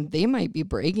 I mean, they might be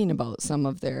bragging about some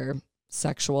of their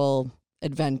sexual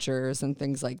adventures and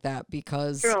things like that,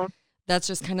 because that's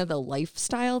just kind of the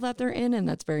lifestyle that they're in, and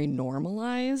that's very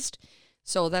normalized.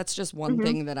 So that's just one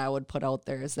thing that I would put out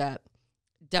there, is that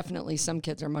definitely some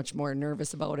kids are much more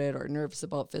nervous about it, or nervous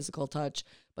about physical touch,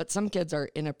 but some kids are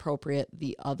inappropriate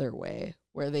the other way,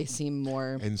 where they seem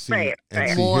more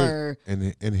more.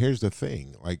 And here's the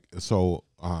thing, like, so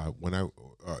when I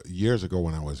years ago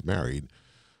when I was married,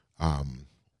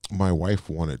 my wife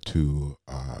wanted to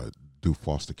do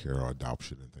foster care or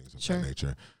adoption and things of that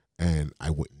nature, and I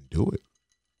wouldn't do it.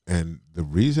 And the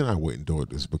reason I wouldn't do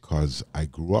it is because I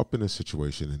grew up in a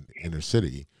situation in the inner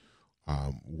city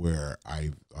where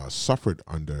I suffered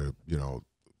under,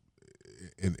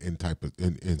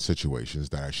 in situations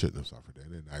that I shouldn't have suffered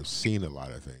in, and I've seen a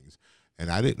lot of things, and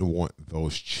I didn't want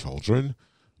those children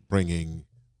bringing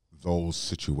those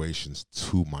situations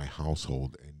to my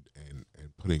household and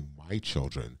putting my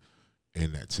children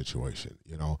in that situation,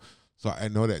 you know. So I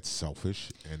know that's selfish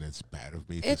and it's bad of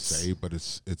me to say, but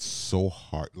it's so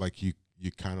hard. Like you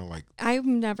kind of like.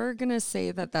 I'm never gonna say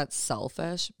that that's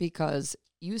selfish, because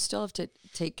you still have to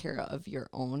take care of your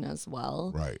own as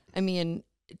well. Right. I mean,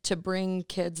 to bring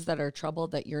kids that are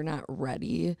troubled that you're not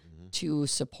ready to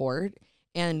support.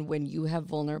 And when you have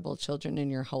vulnerable children in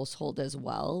your household as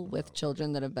well, with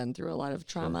children that have been through a lot of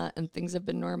trauma and things have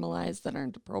been normalized that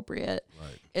aren't appropriate,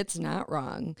 it's not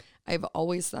wrong. I've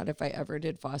always thought if I ever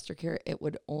did foster care, it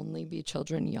would only be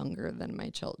children younger than my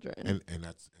children. And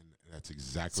that's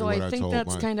exactly so what I think told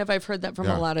that's kind of, I've heard that from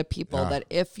a lot of people, that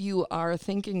if you are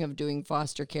thinking of doing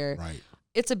foster care,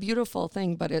 it's a beautiful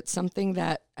thing, but it's something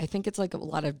that I think it's like a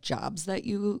lot of jobs that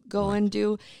you go and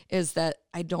do, is that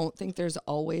I don't think there's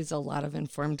always a lot of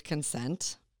informed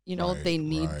consent. You know, they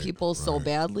need people so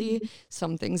badly.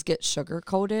 Some things get sugar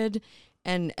coated,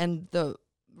 and the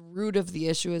root of the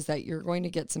issue is that you're going to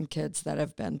get some kids that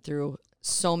have been through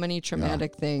so many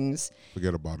traumatic things.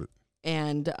 Forget about it.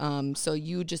 And so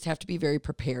you just have to be very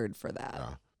prepared for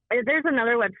that. There's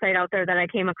another website out there that I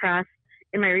came across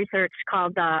in my research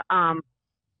called the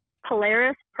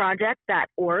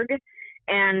PolarisProject.org,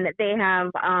 and they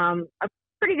have a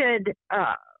pretty good,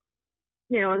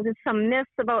 there's some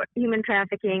myths about human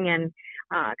trafficking and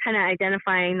kind of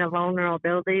identifying the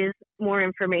vulnerabilities, more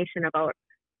information about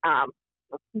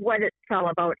what it's all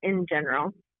about in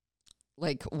general.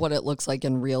 Like what it looks like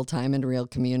in real time in real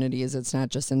communities. It's not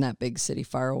just in that big city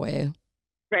far away.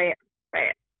 Right.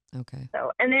 Okay.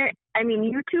 So, and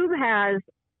YouTube has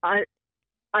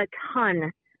a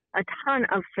ton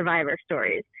of survivor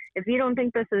stories. If you don't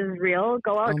think this is real,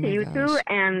 go out to YouTube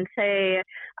and say,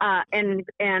 and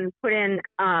put in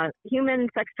human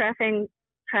sex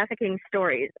trafficking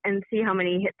stories and see how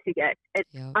many hits you get.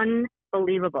 It's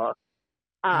unbelievable.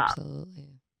 Absolutely.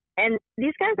 And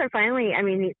these guys are finally,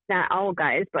 not all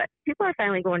guys, but people are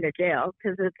finally going to jail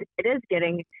because it is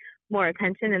getting more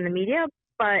attention in the media,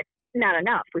 but not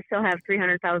enough. We still have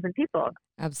 300,000 people.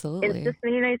 Absolutely. It's just in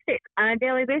the United States on a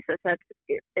daily basis.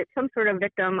 It's some sort of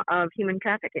victim of human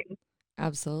trafficking.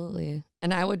 Absolutely.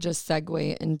 And I would just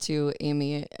segue into,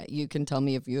 Amy, you can tell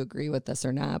me if you agree with this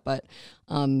or not, but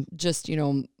just,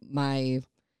 my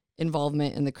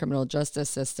involvement in the criminal justice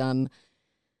system,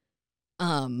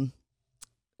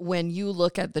 when you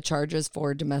look at the charges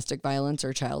for domestic violence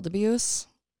or child abuse,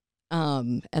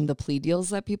 and the plea deals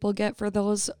that people get for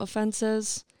those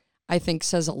offenses, I think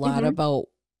says a lot about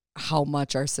how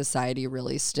much our society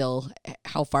really still,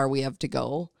 how far we have to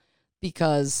go.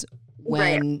 Because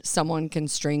when someone can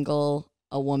strangle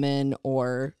a woman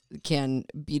or can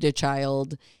beat a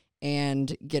child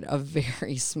and get a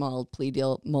very small plea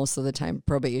deal, most of the time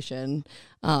probation,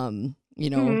 some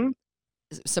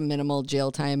minimal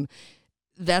jail time,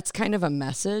 that's kind of a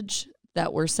message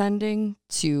that we're sending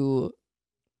to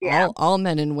all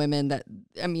men and women that,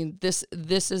 this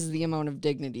is the amount of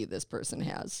dignity this person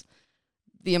has.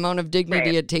 The amount of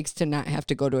dignity it takes to not have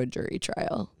to go to a jury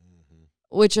trial,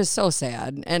 which is so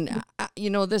sad. And,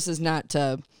 this is not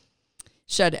to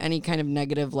shed any kind of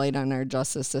negative light on our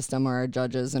justice system or our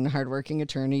judges and hardworking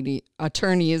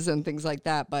attorneys and things like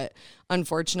that. But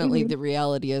unfortunately, the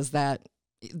reality is that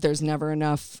there's never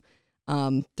enough.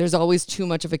 There's always too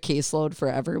much of a caseload for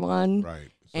everyone. Right.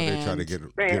 So they try to get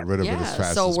rid of it as fast as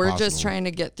possible. So we're just trying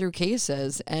to get through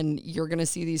cases, and you're going to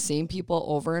see these same people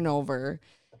over and over.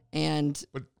 And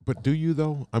but do you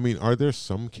though? Are there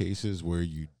some cases where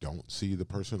you don't see the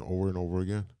person over and over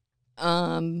again?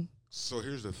 So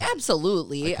here's the thing.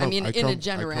 Absolutely. In a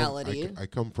generality. I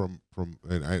come from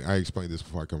and I explained this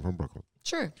before. I come from Brooklyn.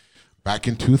 Sure. Back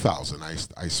in 2000,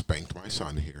 I spanked my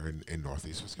son here in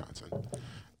Northeast Wisconsin,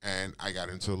 and I got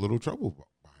into a little trouble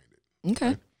behind it. Okay.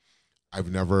 Right? I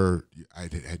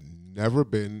had never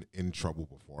been in trouble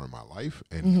before in my life,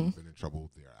 and never been in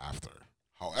trouble thereafter.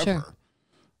 However,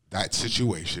 that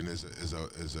situation is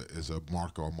a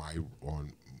mark on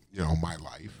my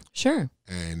life. Sure.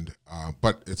 And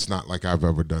but it's not like I've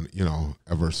ever done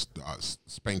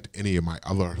spanked any of my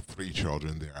other 3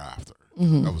 children thereafter.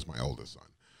 That was my oldest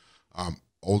son.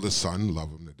 Oldest son, love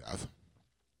him to death.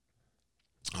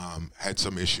 Had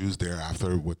some issues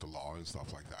thereafter with the law and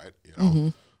stuff like that.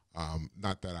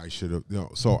 Not that I should have,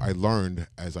 so I learned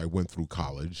as I went through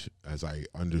college, as I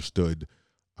understood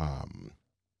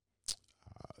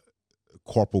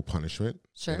corporal punishment.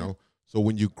 Sure. So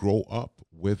when you grow up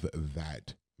with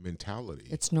that mentality,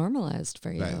 it's normalized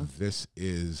for you. That this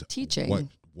is teaching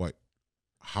what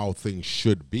how things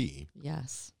should be.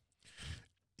 Yes.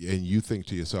 And you think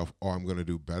to yourself, oh, I'm going to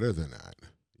do better than that.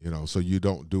 So you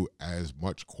don't do as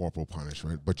much corporal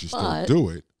punishment, but you still do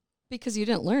it. Because you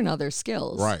didn't learn other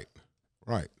skills. Right.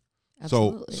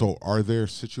 Absolutely. So are there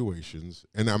situations,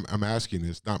 and I'm asking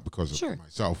this not because of Sure.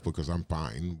 myself, because I'm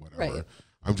fine, whatever. Right.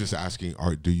 I'm just asking,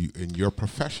 do you, in your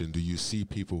profession, do you see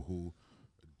people who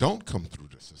don't come through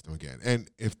the system again?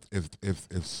 And if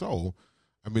so,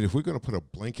 I mean, if we're going to put a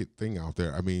blanket thing out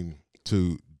there, I mean,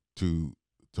 to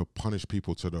punish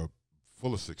people to the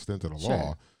fullest extent of the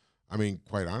law, I mean,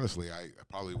 quite honestly, I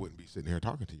probably wouldn't be sitting here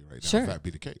talking to you right now if that be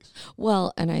the case.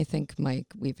 Well, and I think, Mike,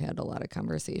 we've had a lot of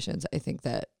conversations. I think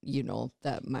that,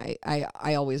 that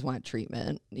I always want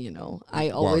treatment, I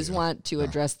always want to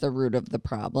address the root of the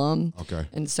problem. Okay.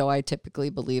 And so I typically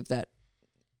believe that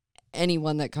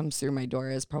anyone that comes through my door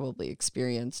has probably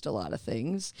experienced a lot of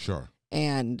things. Sure.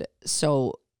 And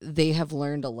so they have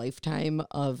learned a lifetime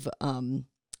of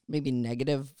maybe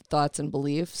negative thoughts and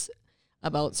beliefs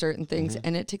about certain things.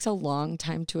 And it takes a long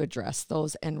time to address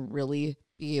those and really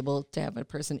be able to have a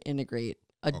person integrate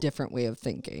a different way of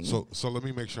thinking. So let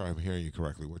me make sure I'm hearing you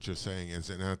correctly. What you're saying is,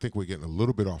 and I think we're getting a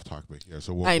little bit off topic here,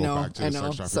 so we'll go back to the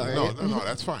sex trafficking. Sorry. No,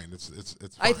 that's fine. It's fine.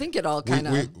 I think it all kind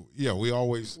of we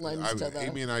always,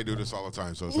 Amy and I do this all the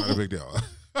time, so it's not a big deal.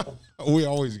 We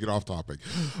always get off topic.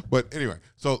 But anyway,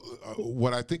 so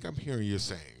what I think I'm hearing you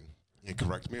saying, and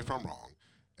correct me if I'm wrong,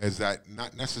 is that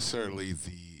not necessarily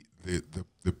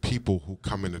the people who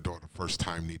come in the door the first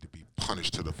time need to be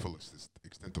punished to the fullest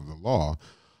extent of the law.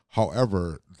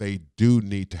 However, they do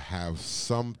need to have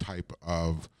some type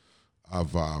of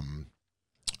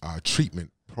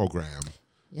treatment program,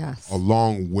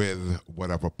 along with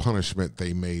whatever punishment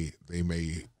they may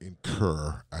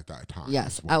incur at that time.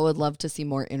 Yes, I would love to see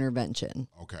more intervention.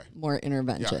 Okay, more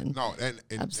intervention. Yeah, no, and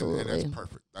absolutely, and that's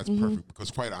perfect. That's perfect,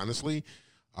 because quite honestly,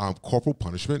 corporal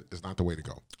punishment is not the way to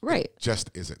go. Right. It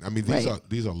just isn't. I mean,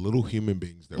 these are little human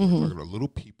beings that we're talking about, little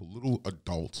people, little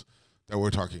adults that we're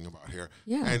talking about here.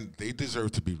 Yeah. And they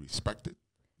deserve to be respected.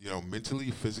 Mentally,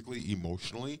 physically,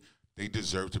 emotionally, they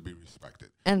deserve to be respected.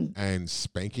 And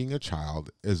spanking a child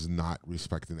is not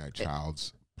respecting that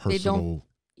child's personal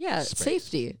space.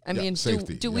 Safety. I mean,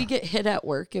 safety, do we get hit at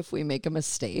work if we make a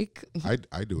mistake?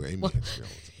 I do. Amy hits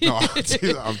me all the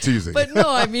time. No, I'm teasing. But no,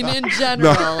 I mean, in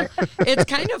general, it's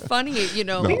kind of funny, We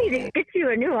need to get you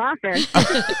a new office.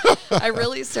 I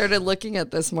really started looking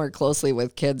at this more closely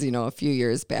with kids, a few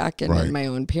years back, and in my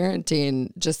own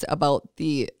parenting, just about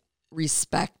the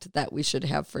respect that we should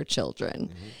have for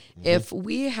children. If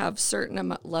we have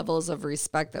certain levels of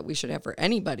respect that we should have for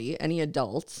anybody, any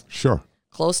adult,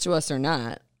 close to us or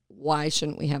not, why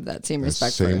shouldn't we have that same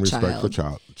respect for a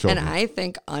child? Children. And I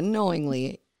think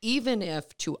unknowingly, even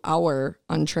if to our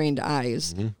untrained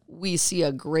eyes, we see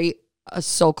a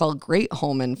so-called great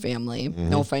home and family,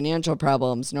 no financial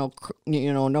problems, no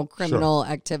criminal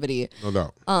activity. No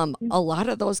doubt. A lot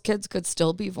of those kids could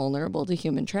still be vulnerable to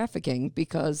human trafficking,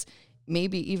 because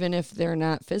maybe even if they're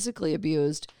not physically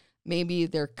abused, maybe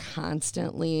there's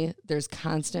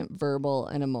constant verbal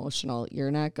and emotional,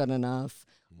 you're not good enough.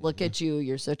 Look at you,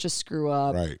 you're such a screw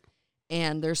up. Right.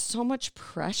 And there's so much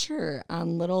pressure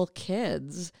on little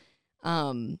kids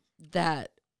that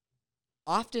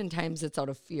oftentimes it's out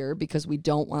of fear, because we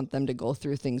don't want them to go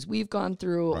through things we've gone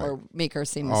through or make our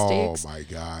same mistakes. Oh, my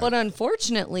God. But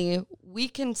unfortunately, we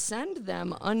can send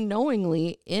them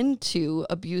unknowingly into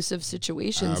abusive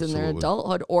situations in their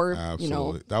adulthood or,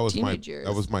 teenage years.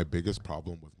 That was my biggest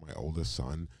problem with my oldest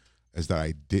son, is that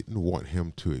I didn't want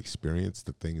him to experience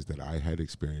the things that I had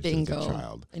experienced as a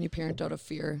child. And you parent out of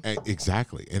fear.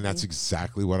 Exactly. And that's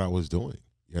exactly what I was doing,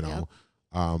 Yep.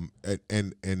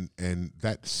 And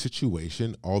that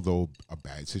situation, although a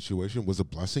bad situation, was a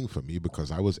blessing for me, because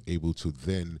I was able to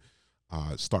then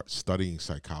start studying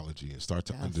psychology and start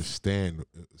to understand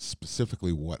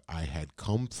specifically what I had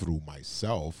come through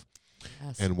myself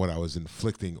and what I was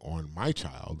inflicting on my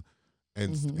child,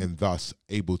 and thus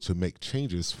able to make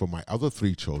changes for my other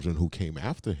 3 children who came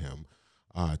after him,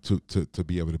 to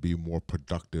be able to be more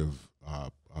productive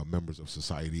members of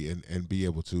society and be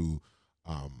able to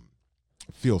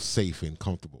feel safe and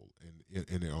comfortable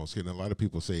in their own skin. And a lot of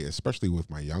people say, especially with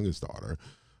my youngest daughter,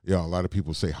 a lot of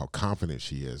people say how confident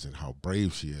she is and how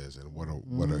brave she is and what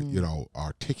a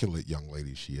articulate young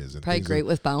lady she is, and probably great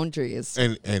with boundaries,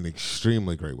 and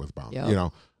extremely great with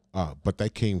boundaries. But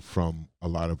that came from a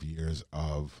lot of years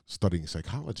of studying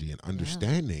psychology and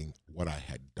understanding what I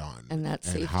had done and that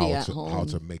safety how at to, home. how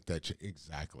to make that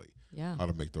exactly. Yeah. How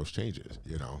to make those changes,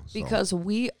 Because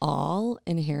we all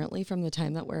inherently, from the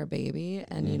time that we're a baby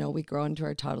and, we grow into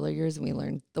our toddler years and we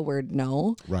learn the word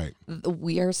no. Right.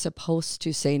 We are supposed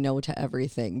to say no to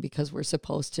everything because we're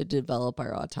supposed to develop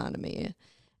our autonomy.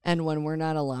 And when we're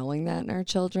not allowing that in our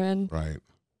children, right,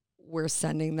 we're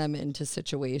sending them into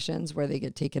situations where they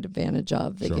get taken advantage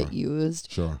of, they get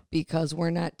used, because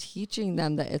we're not teaching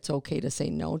them that it's okay to say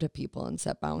no to people and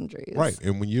set boundaries. Right,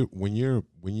 and when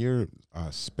you're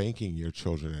spanking your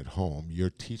children at home,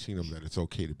 you're teaching them that it's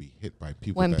okay to be hit by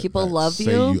people. When people love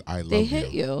you, they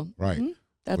hit you. Right,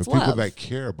 that's when love. people that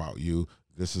care about you,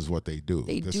 this is what they do.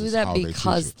 They do that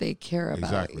because they care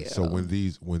about you. So when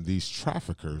these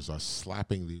traffickers are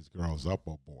slapping these girls up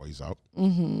or boys up,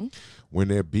 when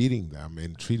they're beating them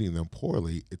and treating them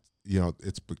poorly,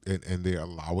 and they're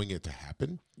allowing it to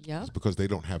happen. Yeah, it's because they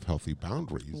don't have healthy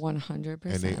boundaries.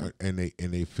 100%.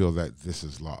 And they feel that this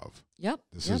is love. Yep.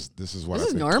 This is what this I've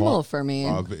is been normal taught for me.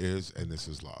 Love is, and this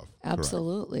is love.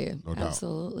 Absolutely. Correct. No doubt.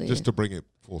 Absolutely. Just to bring it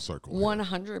full circle.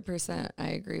 100%. I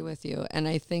agree with you. And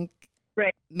I think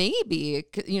maybe,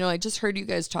 I just heard you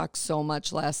guys talk so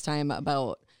much last time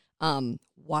about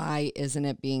why isn't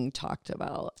it being talked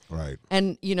about? Right.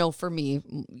 And, for me,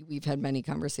 we've had many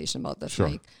conversations about this.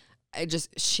 Like, I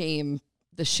just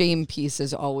the shame piece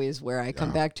is always where I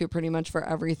come back to pretty much for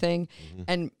everything.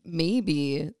 And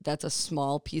maybe that's a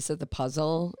small piece of the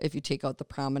puzzle. If you take out the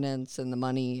prominence and the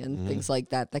money and things like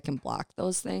that can block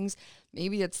those things.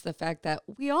 Maybe it's the fact that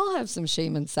we all have some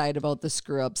shame inside about the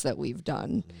screw ups that we've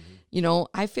done.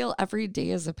 I fail every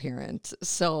day as a parent.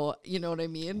 So, you know what I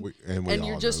mean? And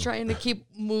you're just trying to keep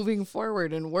moving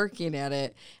forward and working at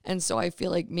it. And so I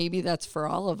feel like maybe that's for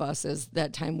all of us, is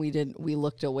that time we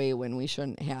looked away when we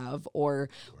shouldn't have, or,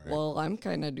 well, I'm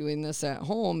kind of doing this at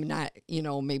home, not,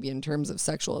 maybe in terms of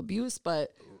sexual abuse,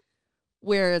 but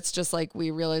where it's just like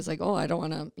we realize like, oh, I don't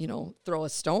want to, throw a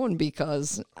stone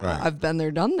because I've been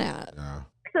there, done that. Yeah.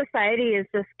 Society has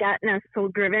just gotten us so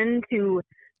driven to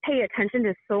pay attention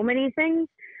to so many things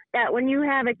that when you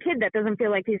have a kid that doesn't feel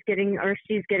like he's getting or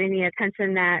she's getting the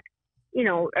attention that,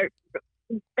 or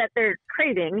that they're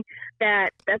craving,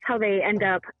 that's how they end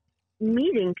up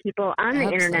meeting people on the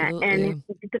internet and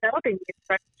developing these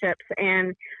friendships.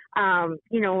 And,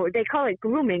 they call it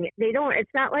grooming. It's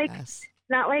not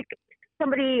like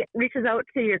somebody reaches out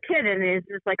to your kid and is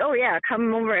just like, oh yeah,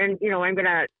 come over and, I'm going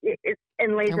to,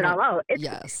 and lays it all out. It's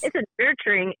a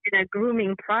nurturing and a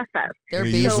grooming process. They're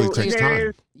usually takes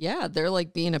time. Yeah. They're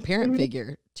like being a parent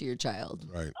figure to your child.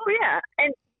 Right. Oh yeah.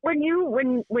 And when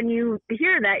you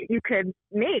hear that you could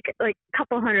make like a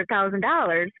couple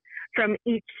 $100,000 from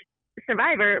each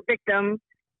survivor, victim,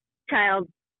 child,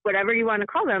 whatever you want to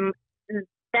call them,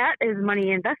 that is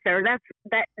money invested, or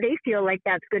that they feel like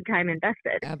that's good time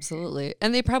invested. Absolutely.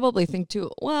 And they probably think too,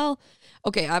 well,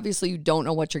 okay, obviously you don't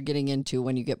know what you're getting into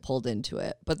when you get pulled into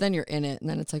it, but then you're in it and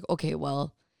then it's like, okay,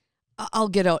 well, I'll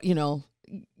get out,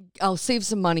 I'll save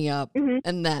some money up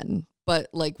and then, but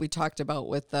like we talked about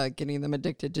with getting them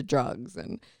addicted to drugs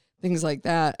and things like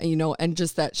that, and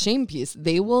just that shame piece,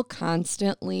 they will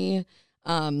constantly,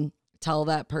 tell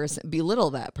that person, belittle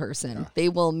that person. Yeah. They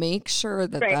will make sure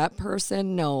that that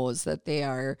person knows that they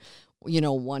are,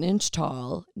 1 inch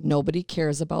tall. Nobody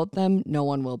cares about them. No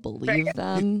one will believe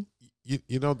them. Or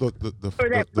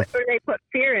they put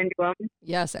fear into them.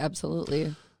 Yes,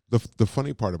 absolutely. The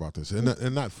funny part about this,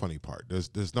 and not funny part,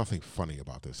 there's nothing funny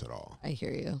about this at all. I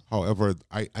hear you. However,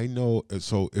 I know,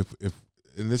 so if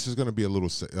and this is going to be a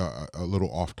little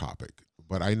off topic,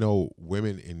 but I know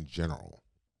women in general,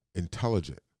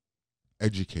 intelligent,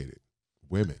 educated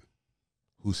women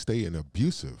who stay in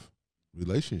abusive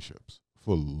relationships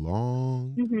for a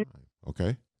long time.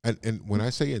 Okay. And when I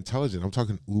say intelligent, I'm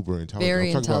talking uber intelligent. Very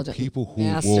I'm talking intelligent. about people who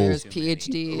Masters,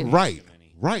 PhD.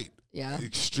 Right. Yeah.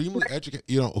 Extremely educated,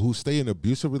 who stay in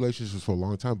abusive relationships for a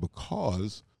long time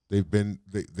because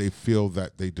they feel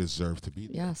that they deserve to be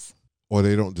there. Yes. Or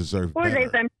they don't deserve or better.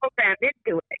 They've been programmed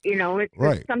into it. It's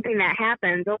just something that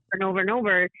happens over and over and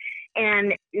over.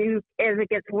 And as it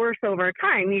gets worse over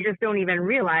time, you just don't even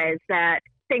realize that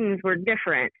things were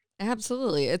different.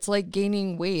 Absolutely. It's like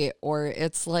gaining weight, or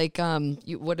it's like,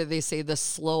 what do they say? The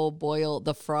slow boil,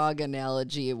 the frog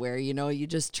analogy, where, you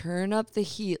just turn up the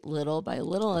heat little by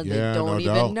little and they don't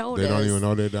even notice. They don't even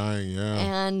know they're dying.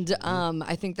 Yeah. And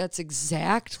I think that's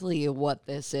exactly what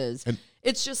this is. And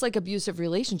it's just like abusive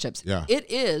relationships. Yeah. It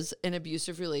is an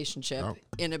abusive relationship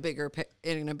in a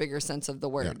bigger sense of the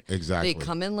word. Yeah, exactly. They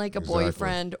come in like a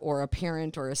boyfriend or a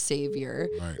parent or a savior.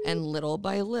 Right. And little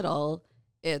by little,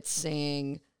 It's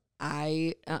saying,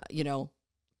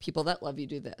 people that love you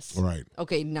do this. Right.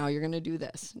 Okay, now you're going to do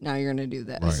this. Now you're going to do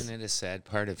this. Right. Isn't it a sad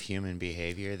part of human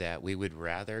behavior that we would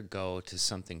rather go to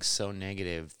something so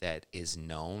negative that is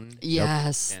known?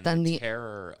 Yes. Than the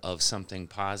terror of something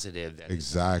positive. That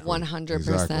exactly. 100%.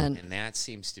 Exactly. And that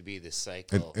seems to be the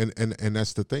cycle. And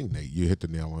that's the thing, Nate. You hit the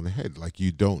nail on the head. Like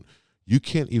you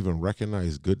can't even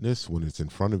recognize goodness when it's in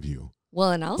front of you.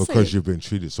 Well, and I'll say, because you've been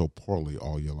treated so poorly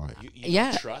all your life. You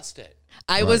don't trust it.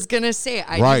 I was going to say,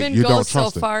 I even go so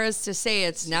far as to say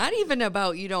it's not even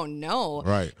about you don't know.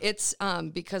 Right. It's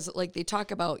because like they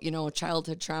talk about,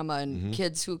 childhood trauma and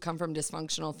kids who come from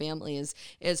dysfunctional families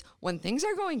is when things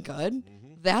are going good,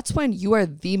 that's when you are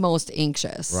the most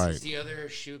anxious. Right. Is the other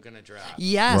shoe going to drop?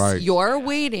 Yes, right. You're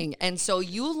waiting. And so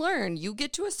you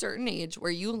get to a certain age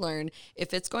where you learn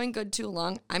if it's going good too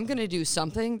long, I'm going to do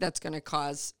something that's going to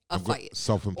cause a fight,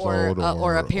 self-implode,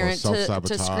 or a parent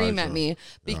to scream at me,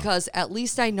 because at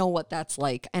least I know what that's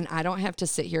like, and I don't have to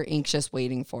sit here anxious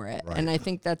waiting for it. Right. And I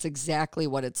think that's exactly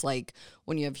what it's like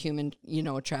when you have human,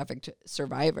 trafficked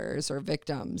survivors or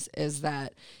victims, is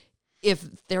that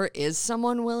if there is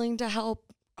someone willing to help,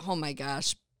 oh my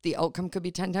gosh, the outcome could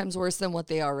be 10 times worse than what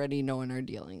they already know and are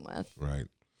dealing with. Right.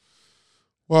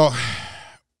 Well,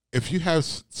 if you have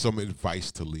some advice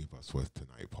to leave us with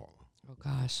tonight, Paula. Oh,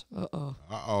 gosh.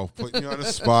 Putting you on the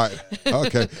spot.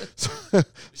 Okay.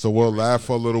 So we'll laugh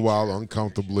for a little while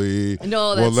uncomfortably.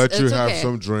 No, we'll let you it's have okay.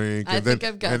 some drink. I think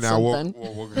I've got something.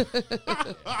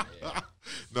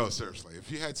 No, seriously.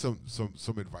 If you had some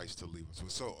advice to leave us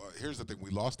with. So here's the thing. We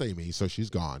lost Amy, so she's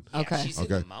gone. Okay. She's in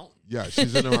the mountain. Yeah,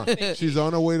 she's in the mountain. She's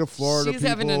on her way to Florida. She's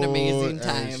having an amazing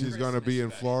time. And she's going to be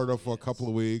in Florida for a couple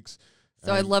of weeks.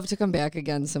 So I'd love to come back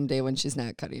again someday when she's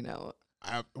not cutting out.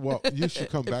 Well, you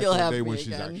should come back you'll one have day me when she's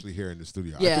again. actually here in the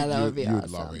studio. Yeah, I think that would be you would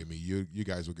awesome. love Amy. You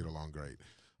guys would get along great.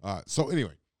 So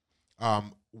anyway,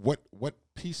 what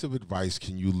piece of advice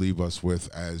can you leave us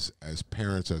with as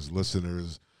parents, as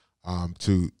listeners,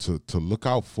 to look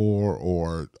out for,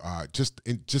 or just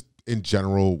in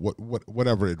general,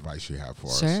 whatever advice you have for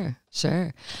us?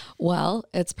 Sure. Well,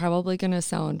 it's probably going to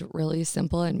sound really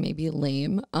simple and maybe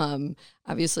lame.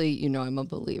 Obviously, I'm a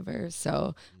believer,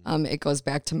 so it goes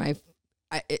back to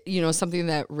something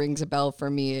that rings a bell for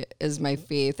me is my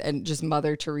faith, and just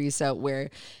Mother Teresa,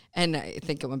 and I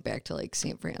think it went back to like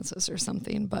St. Francis or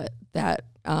something, but that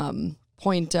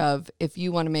point of, if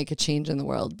you want to make a change in the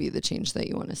world, be the change that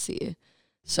you want to see.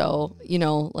 So,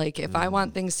 like if I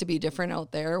want things to be different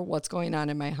out there, what's going on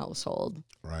in my household?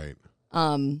 Right.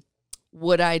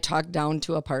 Would I talk down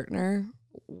to a partner?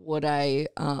 Would I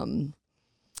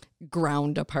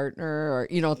ground a partner,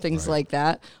 or, things like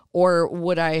that? Or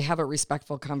would I have a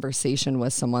respectful conversation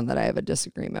with someone that I have a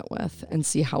disagreement with and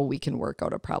see how we can work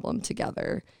out a problem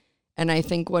together? And I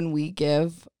think when we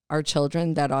give our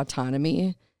children that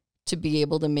autonomy to be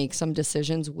able to make some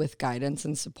decisions with guidance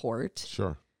and support,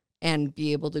 sure, and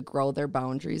be able to grow their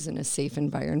boundaries in a safe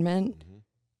environment,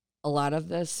 a lot of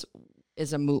this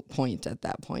is a moot point at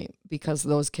that point, because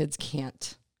those kids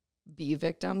can't be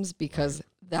victims, because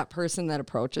that person that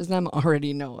approaches them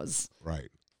already knows. Right.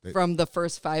 From the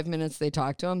first 5 minutes they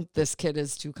talk to them, this kid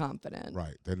is too confident.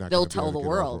 Right. They'll tell the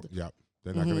world. Yep.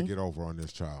 They're not going to get over on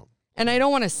this child. And I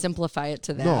don't want to simplify it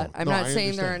to that. No, I'm not I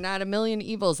saying there are understand. not a million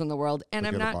evils in the world, and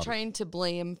Forget I'm about not it. trying to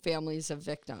blame families of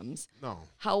victims. No.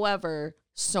 However,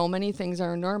 so many things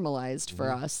are normalized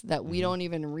for us that we don't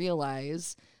even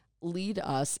realize lead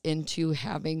us into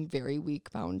having very weak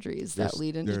boundaries that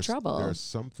lead into trouble. There's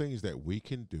some things that we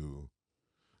can do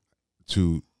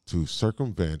to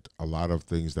circumvent a lot of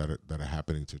things that are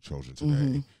happening to children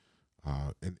today.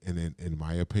 And in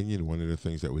my opinion, one of the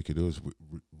things that we could do is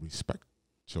respect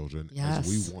children as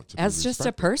we want to be as just a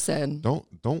respected. person.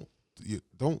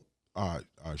 Don't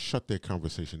shut their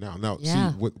conversation down. Now,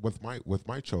 see, with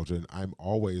my children, I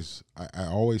always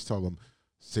tell them,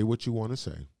 say what you want to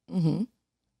say.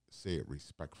 Say it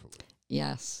respectfully.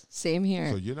 Yes, same here.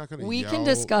 So you're not going to we yell can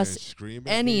discuss and scream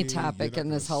at any me. topic You're in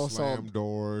not this gonna household. slam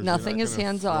doors. Nothing You're is not gonna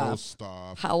hands throw off.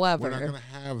 Stuff. However, we're not going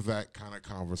to have that kind of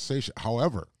conversation.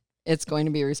 However, it's going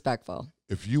to be respectful.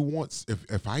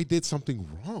 if I did something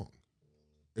wrong,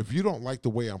 if you don't like the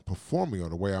way I'm performing or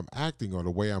the way I'm acting or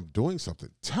the way I'm doing something,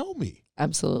 tell me.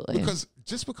 Absolutely. Because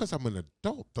just because I'm an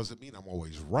adult doesn't mean I'm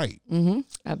always right.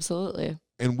 Absolutely.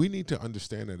 And we need to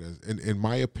understand that in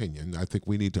my opinion, I think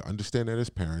we need to understand that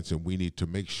as parents, and we need to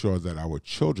make sure that our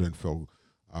children feel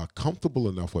comfortable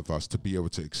enough with us to be able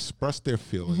to express their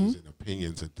feelings and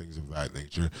opinions and things of that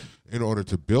nature in order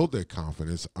to build their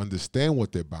confidence, understand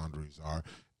what their boundaries are,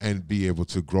 and be able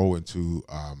to grow into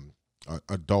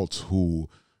adults who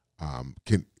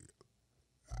can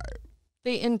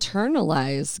they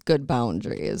internalize good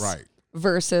boundaries. Right.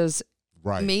 Versus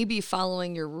Right. maybe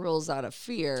following your rules out of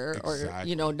fear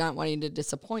Exactly. or, not wanting to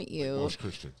disappoint you. Most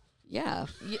Christians. Yeah.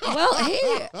 Well,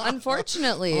 hey,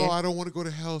 unfortunately. Oh, I don't want to go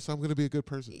to hell, so I'm going to be a good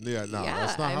person. Yeah, no,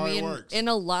 that's not how it works. In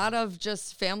a lot of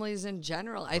just families in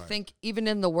general, I think even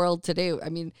in the world today,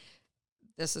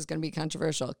 this is going to be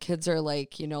controversial. Kids are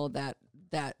like,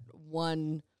 that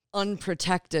one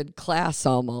unprotected class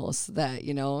almost that,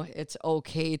 it's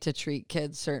okay to treat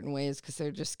kids certain ways because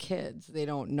they're just kids. They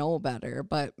don't know better.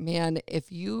 But man,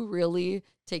 if you really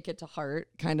take it to heart,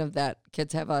 kind of that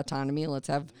kids have autonomy, let's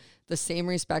have the same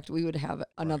respect we would have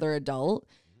another adult,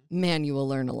 man, you will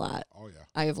learn a lot. Oh, yeah.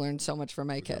 I have learned so much from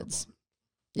my kids.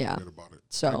 Yeah. Forget about it.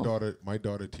 So my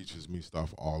daughter teaches me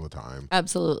stuff all the time.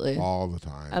 Absolutely. All the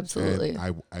time. Absolutely.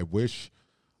 And I wish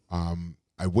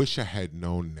I had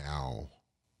known now,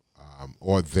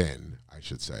 or then I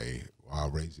should say,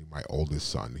 raising my oldest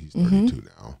son. He's 32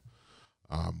 now.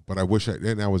 But I wish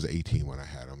and I was 18 when I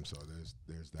had him. So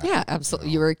there's that. Yeah,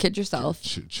 absolutely. You were a kid yourself.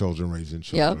 Children raising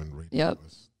children. Yep.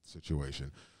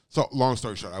 Situation. So long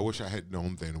story short, I wish I had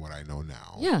known then what I know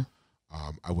now. Yeah.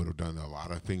 I would have done a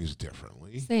lot of things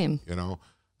differently. Same.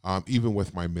 Even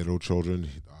with my middle children,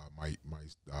 my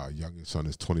youngest son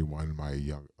is 21.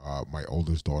 My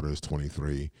oldest daughter is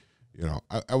 23.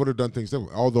 I would have done things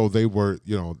different. Although they were,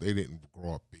 they didn't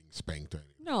grow up being spanked or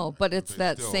anything. No, but it's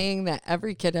that saying that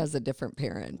every kid has a different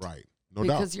parent. Right. No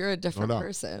doubt. Because you're a different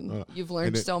person. No. You've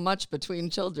learned so much between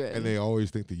children. And they always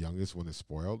think the youngest one is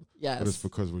spoiled. Yes. But it's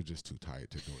because we're just too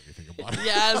tired to do anything about it.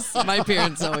 Yes. My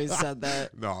parents always said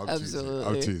that. No, I'm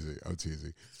Absolutely.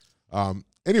 teasing.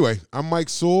 Anyway, I'm Mike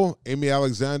Sewell. Amy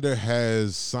Alexander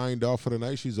has signed off for the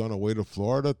night. She's on her way to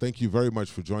Florida. Thank you very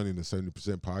much for joining the 70%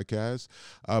 podcast.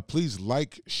 Please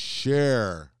like,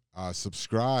 share,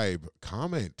 subscribe,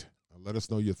 comment. Let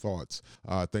us know your thoughts.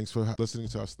 Thanks for listening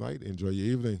to us tonight. Enjoy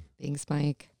your evening. Thanks,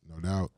 Mike. No doubt.